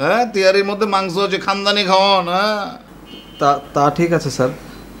লিগা? হ্যাঁ তেহারির মধ্যে মাংস আছে, খানদানি খাওয়ান। হ্যাঁ তা ঠিক আছে স্যার,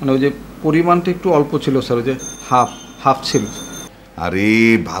 মানে ওই যে পরিমাণটা একটু অল্প ছিল স্যার, ওই যে হাফ ছিল। আরে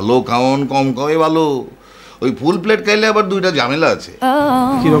ভালো খাওন, কম খাওয়াই ভালো। ওই ফুল প্লেট খাইলে আবার 2টা ঝামেলা আছে।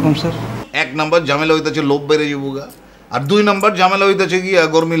 কিরকম স্যার? 1 নাম্বার ঝামেলা হইতেছে লোভ বেড়ে যাবো গা, আর 2 নাম্বার ঝামেলা হইতেছে গিয়া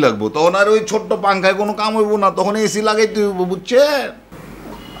গরমি লাগবো। তখন আর ওই ছোট্ট পাঙ্খায় কোনো কাম হইব না, তখন এসি লাগাইতে হইব, বুঝছেন?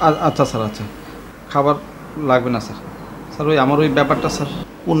 আচ্ছা স্যার, আচ্ছা খাবার লাগবে না স্যার। স্যার ওই আমার ওই ব্যাপারটা স্যার।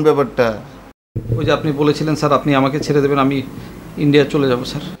 কোন ব্যাপারটা? ওই যে আপনি বলেছিলেন স্যার আপনি আমাকে ছেড়ে দেবেন, আমি ইন্ডিয়া চলে যাব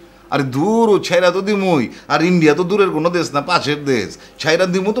স্যার। আরে দূর ও ছাইরা তো দিমুই, আর ইন্ডিয়া তো দূরের কোনো দেশ না, পাশের দেশ। ছাইরা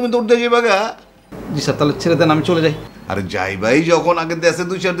দিমু, তুমি দৌড়তে যাইবা গা। জি স্যার, তাহলে ছেড়ে দেন, আমি চলে যাই। আরে যাইবাই যখন, আগে দেশে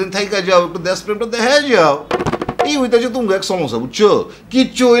 2-4 দিন থাইকা যাও, একটু দেশ প্রেমটা দেখা যাও। এই হইতেছে তুমি এক সমস্যা, বুঝছো?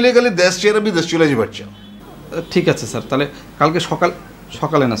 কিচ্ছু হইলে গেলে দেশ ছেড়ে বিদেশ চলে যাবার চাও। ঠিক আছে স্যার, তাহলে কালকে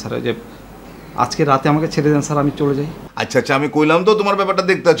সকালে না স্যার, যে আজকে রাতে আমাকে ছেড়ে দেন স্যার, আমি চলে যাই। আচ্ছা আচ্ছা, আমি কইলাম তো তোমার ব্যাপারটা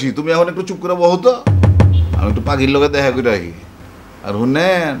দেখতাছি, তুমি এখন একটু চুপ করে বহো তো, আমি একটু পাখির লগে দেখা করে রাখি। আর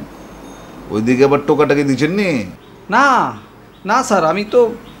শুনেন, ওইদিকে আবার টোকাটাকে দিচ্ছেন নি? না না স্যার, আমি তো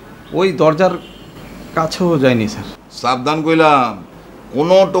ওই দরজার কাছেও যাইনি স্যার। সাবধান কইলাম,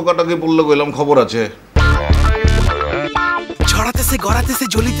 কোনো টোকাটাকে পড়লে কইলাম খবর আছে। ছড়াতেছে, গড়াতেছে,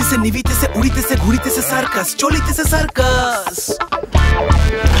 জ্বলিতেছে, নিভিতেছে, উড়িতেছে, ঘুরিতেছে সার্কাস, চলিতেছে সার্কাস।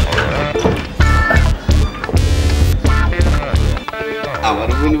 আমার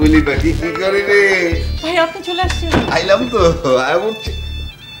বুলবুলি পাখি কি করে রে? ভাই আপনি চলে আসছেন? আইলাম তো,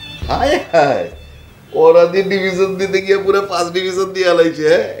 হায় হায়, ওরা দিয়ে ডিভিশন দিতে গিয়ে পুরো 5 ডিভিশন দিয়ে আলাইছে।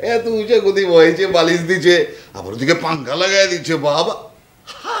 এত উঁচা গতি বইছে, বালিশ দিচ্ছে, আবার ওদিকে পাঙ্খা লাগাই দিচ্ছে। বাবা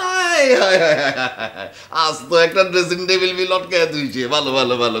হায় হায় হায় হায়, আজ তো একটা ড্রেসিং টেবিল বি লটকায় দিয়েছে। ভালো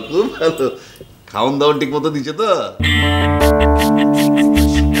ভালো ভালো, খুব ভালো। খাওন দাওয়ান ঠিক মতো দিচ্ছে তো?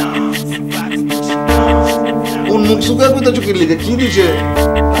 কোন মুখ শুকায় কোথা চুকির লিখে কি দিচ্ছে?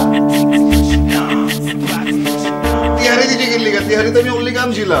 তিহারি দিচ্ছে কি লিখা? তিহারি তো আমি ওর লিখে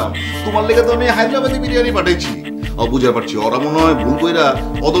আনছিলাম, তোমার লিখে তো আমি হায়দ্রাবাদি বিরিয়ানি পাঠাইছি। ও বুঝা পারছি, ওরা মনে হয় ভুল কইরা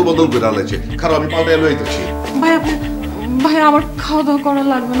অদল বদল করে আলাইছে। খারাপ, আমি পাল্টাই লইতেছি। ভাই আপনি, ভাই আমার খাওয়া দাওয়া করা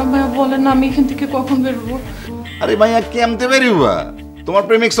লাগবে না ভাইয়া, বলেন না আমি এখান থেকে কখন বেরোবো? আরে ভাইয়া কেমতে বেরিবা? তোমার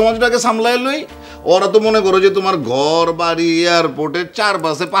প্রেমিক সমাজটাকে সামলাই লই। ওরা তো মনে করো যে তোমার ঘর বাড়ি এয়ারপোর্টের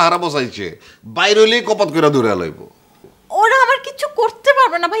চারপাশে পাহারা বসাইছে, বাইরে হইলেই কপাত করে দূরে লইব। ওরা আমার কিছু করতে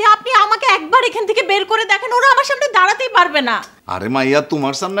পারবে না ভাই, আপনি আমাকে একবার এখান থেকে বের করে দেখেন, ওরা আমার সামনে দাঁড়াতেই পারবে না। আরে মাইয়া,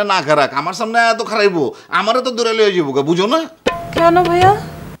 তোমার সামনে না খারাপ, আমার সামনে এত খারাইবো, আমারও তো দূরে লইয়া যাবো, বুঝো না? কেন ভাইয়া?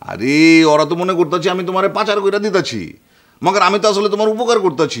 আরে ওরা তো মনে করতেছি আমি তোমারে পাচার কইরা দিতেছি, মগর আমি তো আসলে তোমার উপকার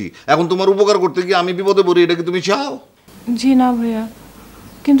করতেছি। এখন তোমার উপকার করতে গিয়ে আমি বিপদে পড়ি, এটা কি তুমি চাও? জি না ভাইয়া,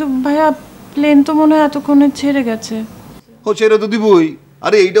 কিন্তু ভাইয়া প্লেন তো মনে হয় এতক্ষণে ছেড়ে গেছে। ও ছেড়ে তো দিবই।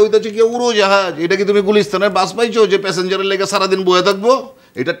 আরে এইটা হইতেছে কি উড়োজাহাজ? এটা কি তুমি গুলিস্তানের বাস পাইছো যে প্যাসেঞ্জারের লেগে সারাদিন বয়ে থাকবো?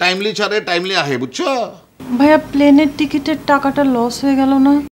 এটা টাইমলি ছাড়ে, টাইমলি আহে, বুঝছো? ভাইয়া প্লেনের টিকিটের টাকাটা লস হয়ে গেল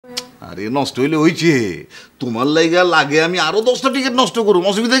না? আরে নষ্ট হইলে হইছে, তোমার লাইগা লাগে আমি আরো 10টা টিকিট নষ্ট করুম,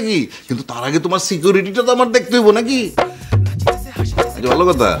 অসুবিধা কি? কিন্তু তার আগে তোমার সিকিউরিটিটা তো আমার দেখতে হইব নাকি? ভালো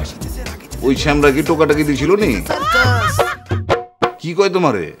কথা, ওই শ্যামরা কি টোকাটাকি দিছিল নি? কি কয়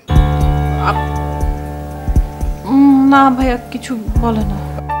তোমারে? না ভাইয়া কিছু বলে না।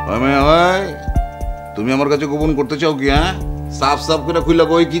 তুমি আমার কাছে গোপন করতে চাও কি? হ্যাঁ, সাফ সাফ করে খুইলা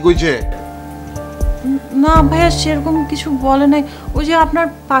কই, কি কইছে? না ভাইয়া সেরকম কিছু বলে নাই, ওই যে আপনার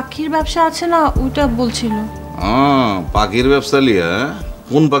পাখির ব্যবসা আছে না, ওইটা বলছিল। পাখির ব্যবসা লিয়া?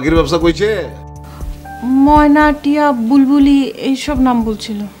 কোন পাখির ব্যবসা কইছে? ময়না, টিয়া, বুলবুলি এইসব নাম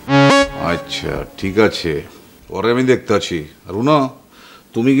বলছিল। আচ্ছা ঠিক আছে, ওরে আমি দেখতে আছি। আর না,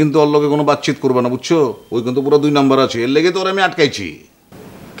 তুমি কিন্তু ওর লগে কোনো বাতচিত করবে না, বুঝছো? ওই কিন্তু পুরো 2 নাম্বার আছে, এর লেগে তো ওরে আমি আটকাইছি।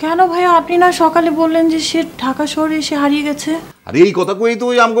 কেন ভাইয়া? আপনি না সকালে বললেন যে সে ঢাকা শহরে এসে হারিয়ে গেছে। আরে এই কথা কই তো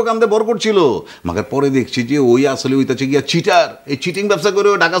ওই আমগো কামদে বর করছিল, মাগার পরে দেখছি যে ওই আসলে ওইটাছে গিয়া চিটার। এই চিটিং ব্যবসা করে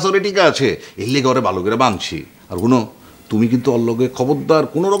ও ঢাকা শহরে টিকা আছে, এর লেগে ওরে ভালো করে বাঁধছি। আর শুনো, তুমি কিন্তু ওর লগে খবরদার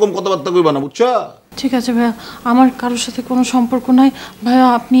কোনো রকম কথাবার্তা কইবা না, বুঝছো? ঠিক আছে ভাইয়া, আমার কারোর সাথে কোনো সম্পর্ক নাই। ভাইয়া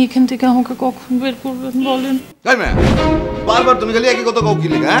আপনি এখান থেকে আমাকে কখন বের করবেন বলেন। তাই না? বারবার তুমি খালি একই কথা কও কি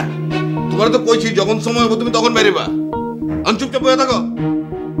লিগা? হ্যাঁ, তোমার তো কইছি যখন সময় হবে তুমি তখন বেরিবা, চুপচাপ বসে থাকো।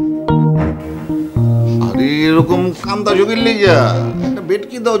 আরে এরকম কান্দা জগির লিগা একটা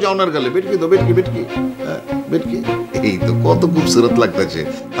বেটকি দাও জাউনার গালে, বেটকি দাও, বেটকি বেটকি বেটকি। এই তো কত খুবসুরত লাগতেছে।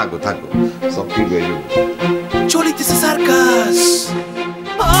 থাকো থাকো, সব ঠিক হয়ে যাবে। চলিতেছে সার্কাস,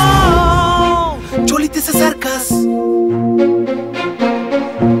 চলিতেছে সার্কাস।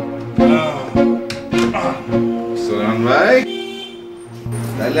 সোহান ভাই,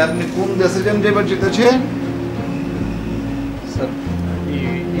 তাহলে আপনি কোন দেশে যাবার চেয়েছেন? স্যার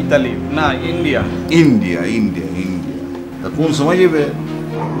ইতালি না ইন্ডিয়া। India India India. তা কোন সময় যাবে?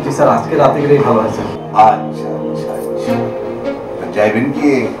 জি স্যার, আজকে রাতে গেলেই ভালো হয় স্যার। আচ্ছা আচ্ছা আচ্ছা, যাইবেন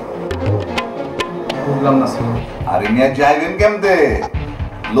কি? বুঝলাম না স্যার। আরে নিয়ে যাইবেন কেমতে?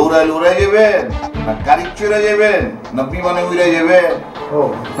 লোরাই লোরাই যাবেন, না গাড়ি চড়ে যাবেন, না বিমানে উড়ে যাবেন? ও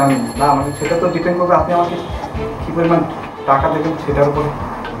না, মানে সেটা তো ডিপেন্ড করবে আপনি আমাকে কি পরিমাণ টাকা দেবেন সেটার উপর।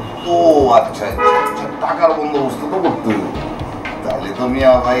 ও আচ্ছা আচ্ছা আচ্ছা, টাকার বন্দোবস্ত তো করতে হবে। তাহলে তো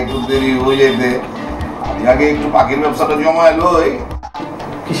মিয়া ভাই একটু দেরি হয়ে যেতে, আমি আগে একটু পাখির ব্যবসাটা জমায় লই।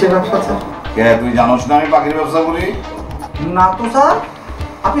 কিসের ব্যবসা স্যার? কে তুই জানোস না আমি পাখির ব্যবসা করি? না তো স্যার।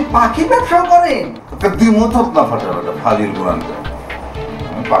 আপনি পাখি ব্যবসা করেন? দিমত না ফাটা ফালির কোরআন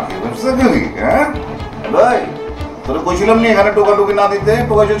আমি পাখি ব্যবসা করি। হ্যাঁ ভাই, তোরা কইছিলাম নি এখানে টোকাটুকি না দিতে,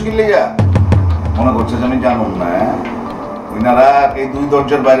 টোকাচুচ কিনলে যা মনে করছে যে আমি জানুন না। ওইনারা এই 2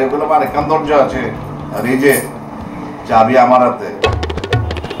 দরজার বাইরে গেলাম, আর একখান দরজা আছে, আর এই যে চাবি আমার হাতে,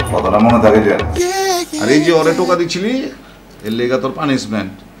 কথাটা মনে থাকে যে। আর এই যে ওরে টোকা দিচ্ছিলি, এর লেগা তোর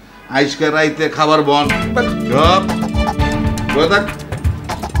পানিশমেন্ট, আজকে রাইতে খাবার বন। থাক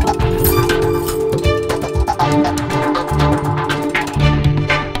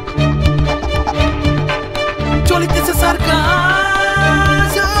চলিতেছে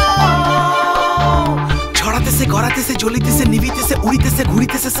সার্কাস, ছড়াতেছে গড়াতেছে জ্বলিতেছে নিভিতেছে উড়িতেছে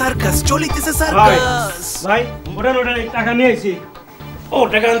ঘুরিতেছে সার্কাস, চলিতেছে সার্কাস। ভাই ওটা টাকা নিয়ে আইছি। ও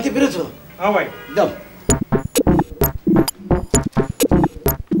টাকা আনতে পেরেছো? হ্যাঁ ভাই দাও।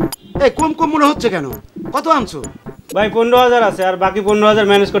 এই কম কম মনে হচ্ছে কেন? কত আনছো? ভাই 15,000 আছে, আর বাকি 15,000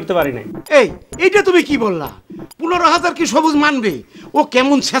 ম্যানেজ করতে পারি নাই। এইটা তুমি কি বললা? 15,000 কি সবুজ মানবে? ও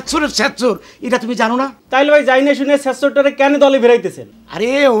কেমন স্যাচ্ছরের স্যাচ্ছর, এটা তুমি জানো না? তাইলে ভাই যাই না শুনে স্যাচ্ছরটারে কেন দলে ভিড়াইতেছেন? আরে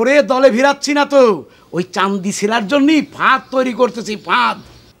ওরে দলে ভিড়াচ্ছি না তো, ওই চান্দি ছেলার জন্যই ফাঁদ তৈরি করতেছি, ফাঁদ।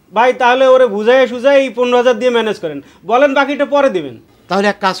 ভাই তাহলে ওরে বুঝাই সুঝাই 15,000 দিয়ে ম্যানেজ করেন, বলেন বাকিটা পরে দিবেন। তাহলে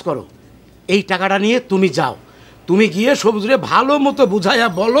এক কাজ করো, এই টাকাটা নিয়ে তুমি যাও, তুমি গিয়ে সবুজরে ভালো মতো বুঝাইয়া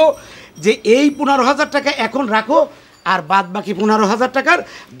বলো যে এই 15,000 টাকা এখন রাখো, আর বাদ বাকি 15,000 টাকার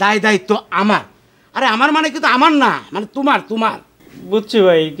দায় দায়িত্ব আমার। আরে আমার মানে কিন্তু আমার না, মানে তোমার। তোমার বুঝছি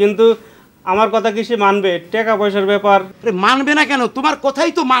ভাই, কিন্তু আমার কথা কি সে মানবে? টাকা পয়সার ব্যাপার। আরে মানবে না কেন? তোমার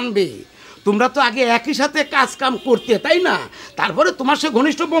কথাই তো মানবে। তোমরা তো আগে একই সাথে কাজ কাম করতে, তাই না? তারপরে তোমার সে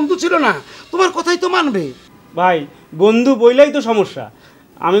ঘনিষ্ঠ বন্ধু ছিল না, তোমার কথাই তো মানবে। ভাই বন্ধু বইলাই তো সমস্যা,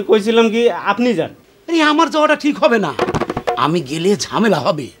 আমি কইছিলাম কি আপনি যান। আরে আমার যাওয়াটা ঠিক হবে না, আমি গেলে ঝামেলা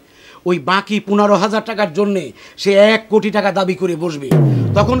হবে। ওই বাকি 15,000 টাকার জন্যে সে 1 কোটি টাকা দাবি করে বসবে,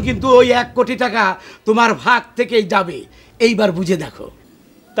 তখন কিন্তু ওই 1 কোটি টাকা তোমার ভাগ থেকেই যাবে। এইবার বুঝে দেখো।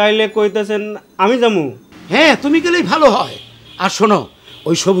 তাইলে কইতেছেন আমি যামু? হ্যাঁ তুমি গেলেই ভালো হয়। আর শোনো,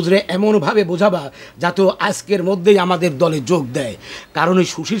 ওই সবুজরে এমনভাবে বোঝাবা যাতে আজকের মধ্যেই আমাদের দলে যোগ দেয়, কারণ ওই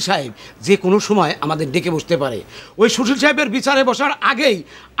সুশীল সাহেব যে কোনো সময় আমাদের ডেকে বসতে পারে। ওই সুশীল সাহেবের বিচারে বসার আগেই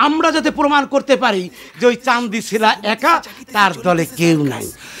আমরা যাতে প্রমাণ করতে পারি যে ওই চান্দি ছেলা একা, তার দলে কেউ নাই।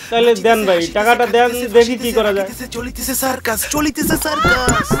 তাহলে দেন ভাই, টাকাটা দেন, দেখি কি করা যায়। চলিতেছে সার্কাস, চলিতেছে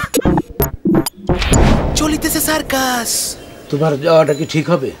সার্কাস, চলিতেছে সার্কাস। তোমার যাওয়াটা কি ঠিক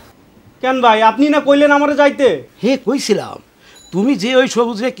হবে? কেন ভাই, আপনি না কইলেন আমারে যাইতে? হে কইছিলাম, তুমি যে ওই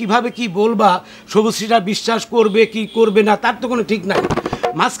সবুজরে কিভাবে কি বলবা, সবুজ সেটা বিশ্বাস করবে কি করবে না তার তো কোনো ঠিক নাই।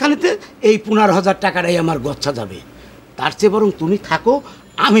 মাঝখানেতে এই 15,000 টাকাটাই আমার গচ্ছা যাবে। তার চেয়ে বরং তুমি থাকো,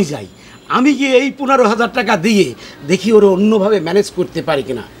 আমি যাই। আমি গিয়ে এই 15,000 টাকা দিয়ে দেখি ওরা অন্যভাবে ম্যানেজ করতে পারি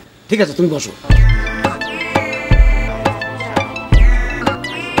কিনা। ঠিক আছে, তুমি বসো।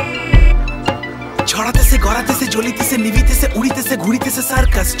 ছড়াতেছে গড়াতেছে জ্বলিতেছে নিভিতেছে উড়িতেছে ঘুরিতেছে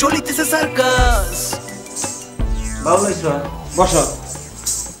সার্কাস, চলিতেছে সার্কাস। বসো।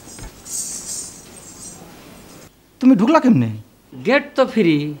 তুমি ঢুকলা কেমনে? গেট তো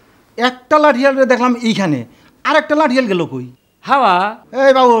ফ্রি। একটা লাঠিয়াল দেখলাম এইখানে, আর একটা লাঠিয়াল গেল কই? হাওয়া।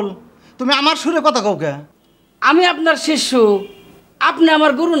 এই বাউল, তুমি আমার সুরে কথা কও কে? আমি আপনার শিষ্য, আপনি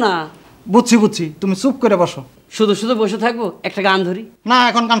আমার গুরু না। বুঝছি বুঝছি, তুমি চুপ করে বসো। শুধু শুধু বসে থাকবো? একটা গান ধরি। না,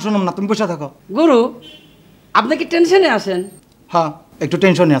 এখন গান শুনুম না, তুমি বসে থাকো। গুরু, আপনি কি টেনশনে আছেন? হ্যাঁ, একটু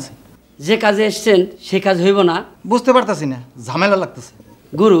টেনশনে আছে। যে কাজে এসছেন সে কাজ হইব না? বুঝতে পারতাছি না, ঝামেলা লাগতেছে।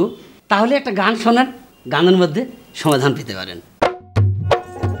 গুরু, তাহলে একটা গান শোনেন, গানের মধ্যে সমাধান পেতে পারেন।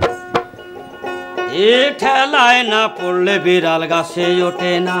 এ ঠেলায় না পড়লে বিড়াল গাছে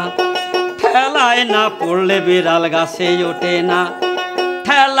ওঠে না, ঠেলায় না পড়লে বিড়াল গাছে ওঠে না,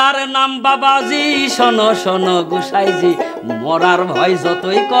 ঠেলার নাম বাবাজি, শোনো শোনো গুসাইজি, মরার ভয়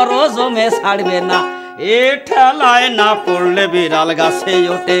যতই করো জমে ছাড়বে না। এ ঠেলায় না পড়লে বিড়াল গাছে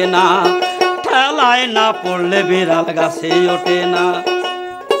ওঠে না, ঠেলায় না পড়লে বিড়াল গাছে ওঠে না।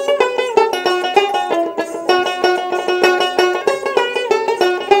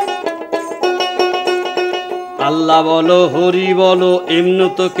 আল্লাহ বলো হরি বলো এমনি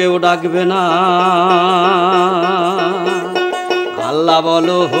তো কেউ ডাকবে না, আল্লাহ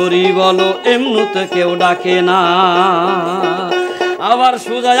বলো হরি বলো এমনি তো কেউ ডাকে না। আবার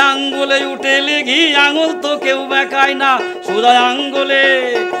সোজা আঙ্গুলে উঠে লেগি আঙুল তো কেউ বেকায় না, সোজা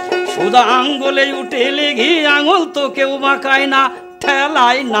আঙ্গুলে উঠে লেগি আঙুল তো কেউ বাঁকায় না।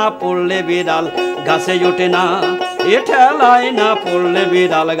 ঠেলায় না পড়লে বিড়াল গাছে ওঠে না, এ ঠেলায় না পড়লে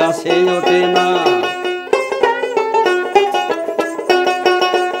বিড়াল গাছে ওঠে না।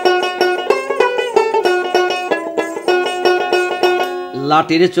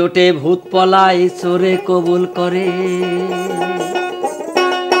 লাঠির চোটে ভূত পলায় চোরে কবুল করে,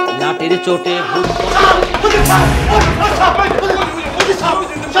 লাঠির চোটে ভূত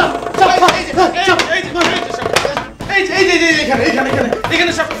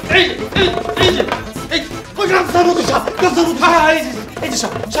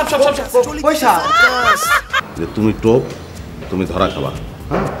তুমি টোপ, তুমি ধরা খাবা,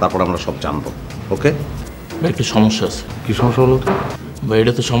 হ্যাঁ? তারপর আমরা সব জানবো। ওকে? একটু সমস্যা আছে। কি সমস্যা হলো? ভাই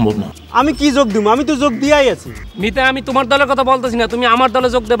এটা তো সম্ভব না। আমি কি যোগ দিব? আমি তো যোগ দিয়াই আছি। মিতা, আমি তোমার দলের কথা বলতেছি না, তুমি আমার দলে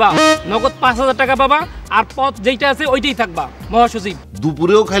যোগ দেবা। নগদ 5,000 টাকা পাবা, আর পদ যেইটা আছে ওইটাই থাকবা। মহাসচিব,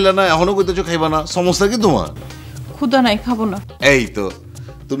 দুপুরেও খাইলা না, এখনো কইতেছো খাইবা না, সমস্যা কি তোমার? ক্ষুধা নাই, খাবো না। এই তো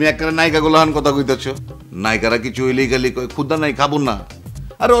তুমি একটা নায়িকা গোলাহান কথা কইতেছো। নায়িকারা কিছু হইলেই খালি কয় ক্ষুধা নাই, খাবো না।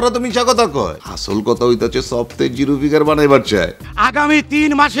 আরে ওরা তো মিছা কথা কয়, আসল কথা হইতেছে সপ্তাহে জিরো ফিগার বানাইবার চায়। আগামী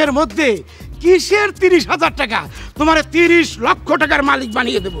 3 মাসের মধ্যে কিসের 30,000 টাকা, তোমার 30 লক্ষ টাকার মালিক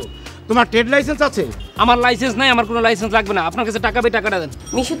বানিয়ে দেবো। তোমার ট্রেড লাইসেন্স আছে? আমার লাইসেন্স নাই, আমার কোনো লাইসেন্স লাগবে না। আপনার কাছে টাকা পেয়ে টাকাটা দেন।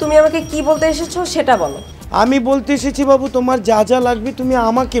 মিশু, তুমি আমাকে কি বলতে এসেছো সেটা বলো। আমি বলতে এসেছি বাবু, তোমার যা যা লাগবে তুমি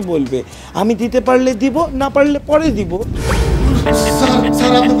আমাকে বলবে। আমি দিতে পারলে দিব, না পারলে পরে দিব।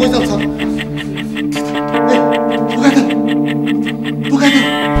 স্যার আপনি কই যান স্যার?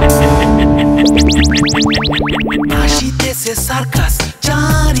 আসিতেছে সার্কাস,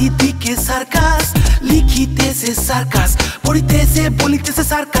 চারিদিকে সার্কাস, লিখিতেছে সার্কাস, পড়িতেছে বলিতেছে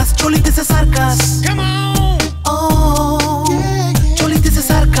সার্কাস, চলিতেছে সার্কাস, চলিতেছে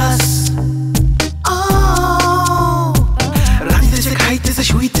সার্কাস, রাঁধিতেছে খাইতেছে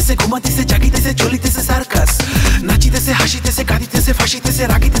শুইতেছে ঘুমাতেছে জাগিতেছে চলিতেছে সার্কাস, নাচিতেছে হাসিতেছে কাঁদিতেছে ফাঁসিতেছে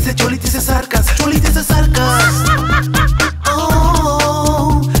রাগিতেছে চলিতেছে সার্কাস, চলিতেছে সার্কাস,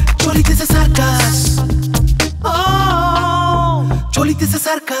 চলিতেছে সার্কাস, চলিতেছে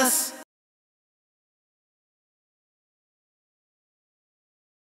সার্কাস।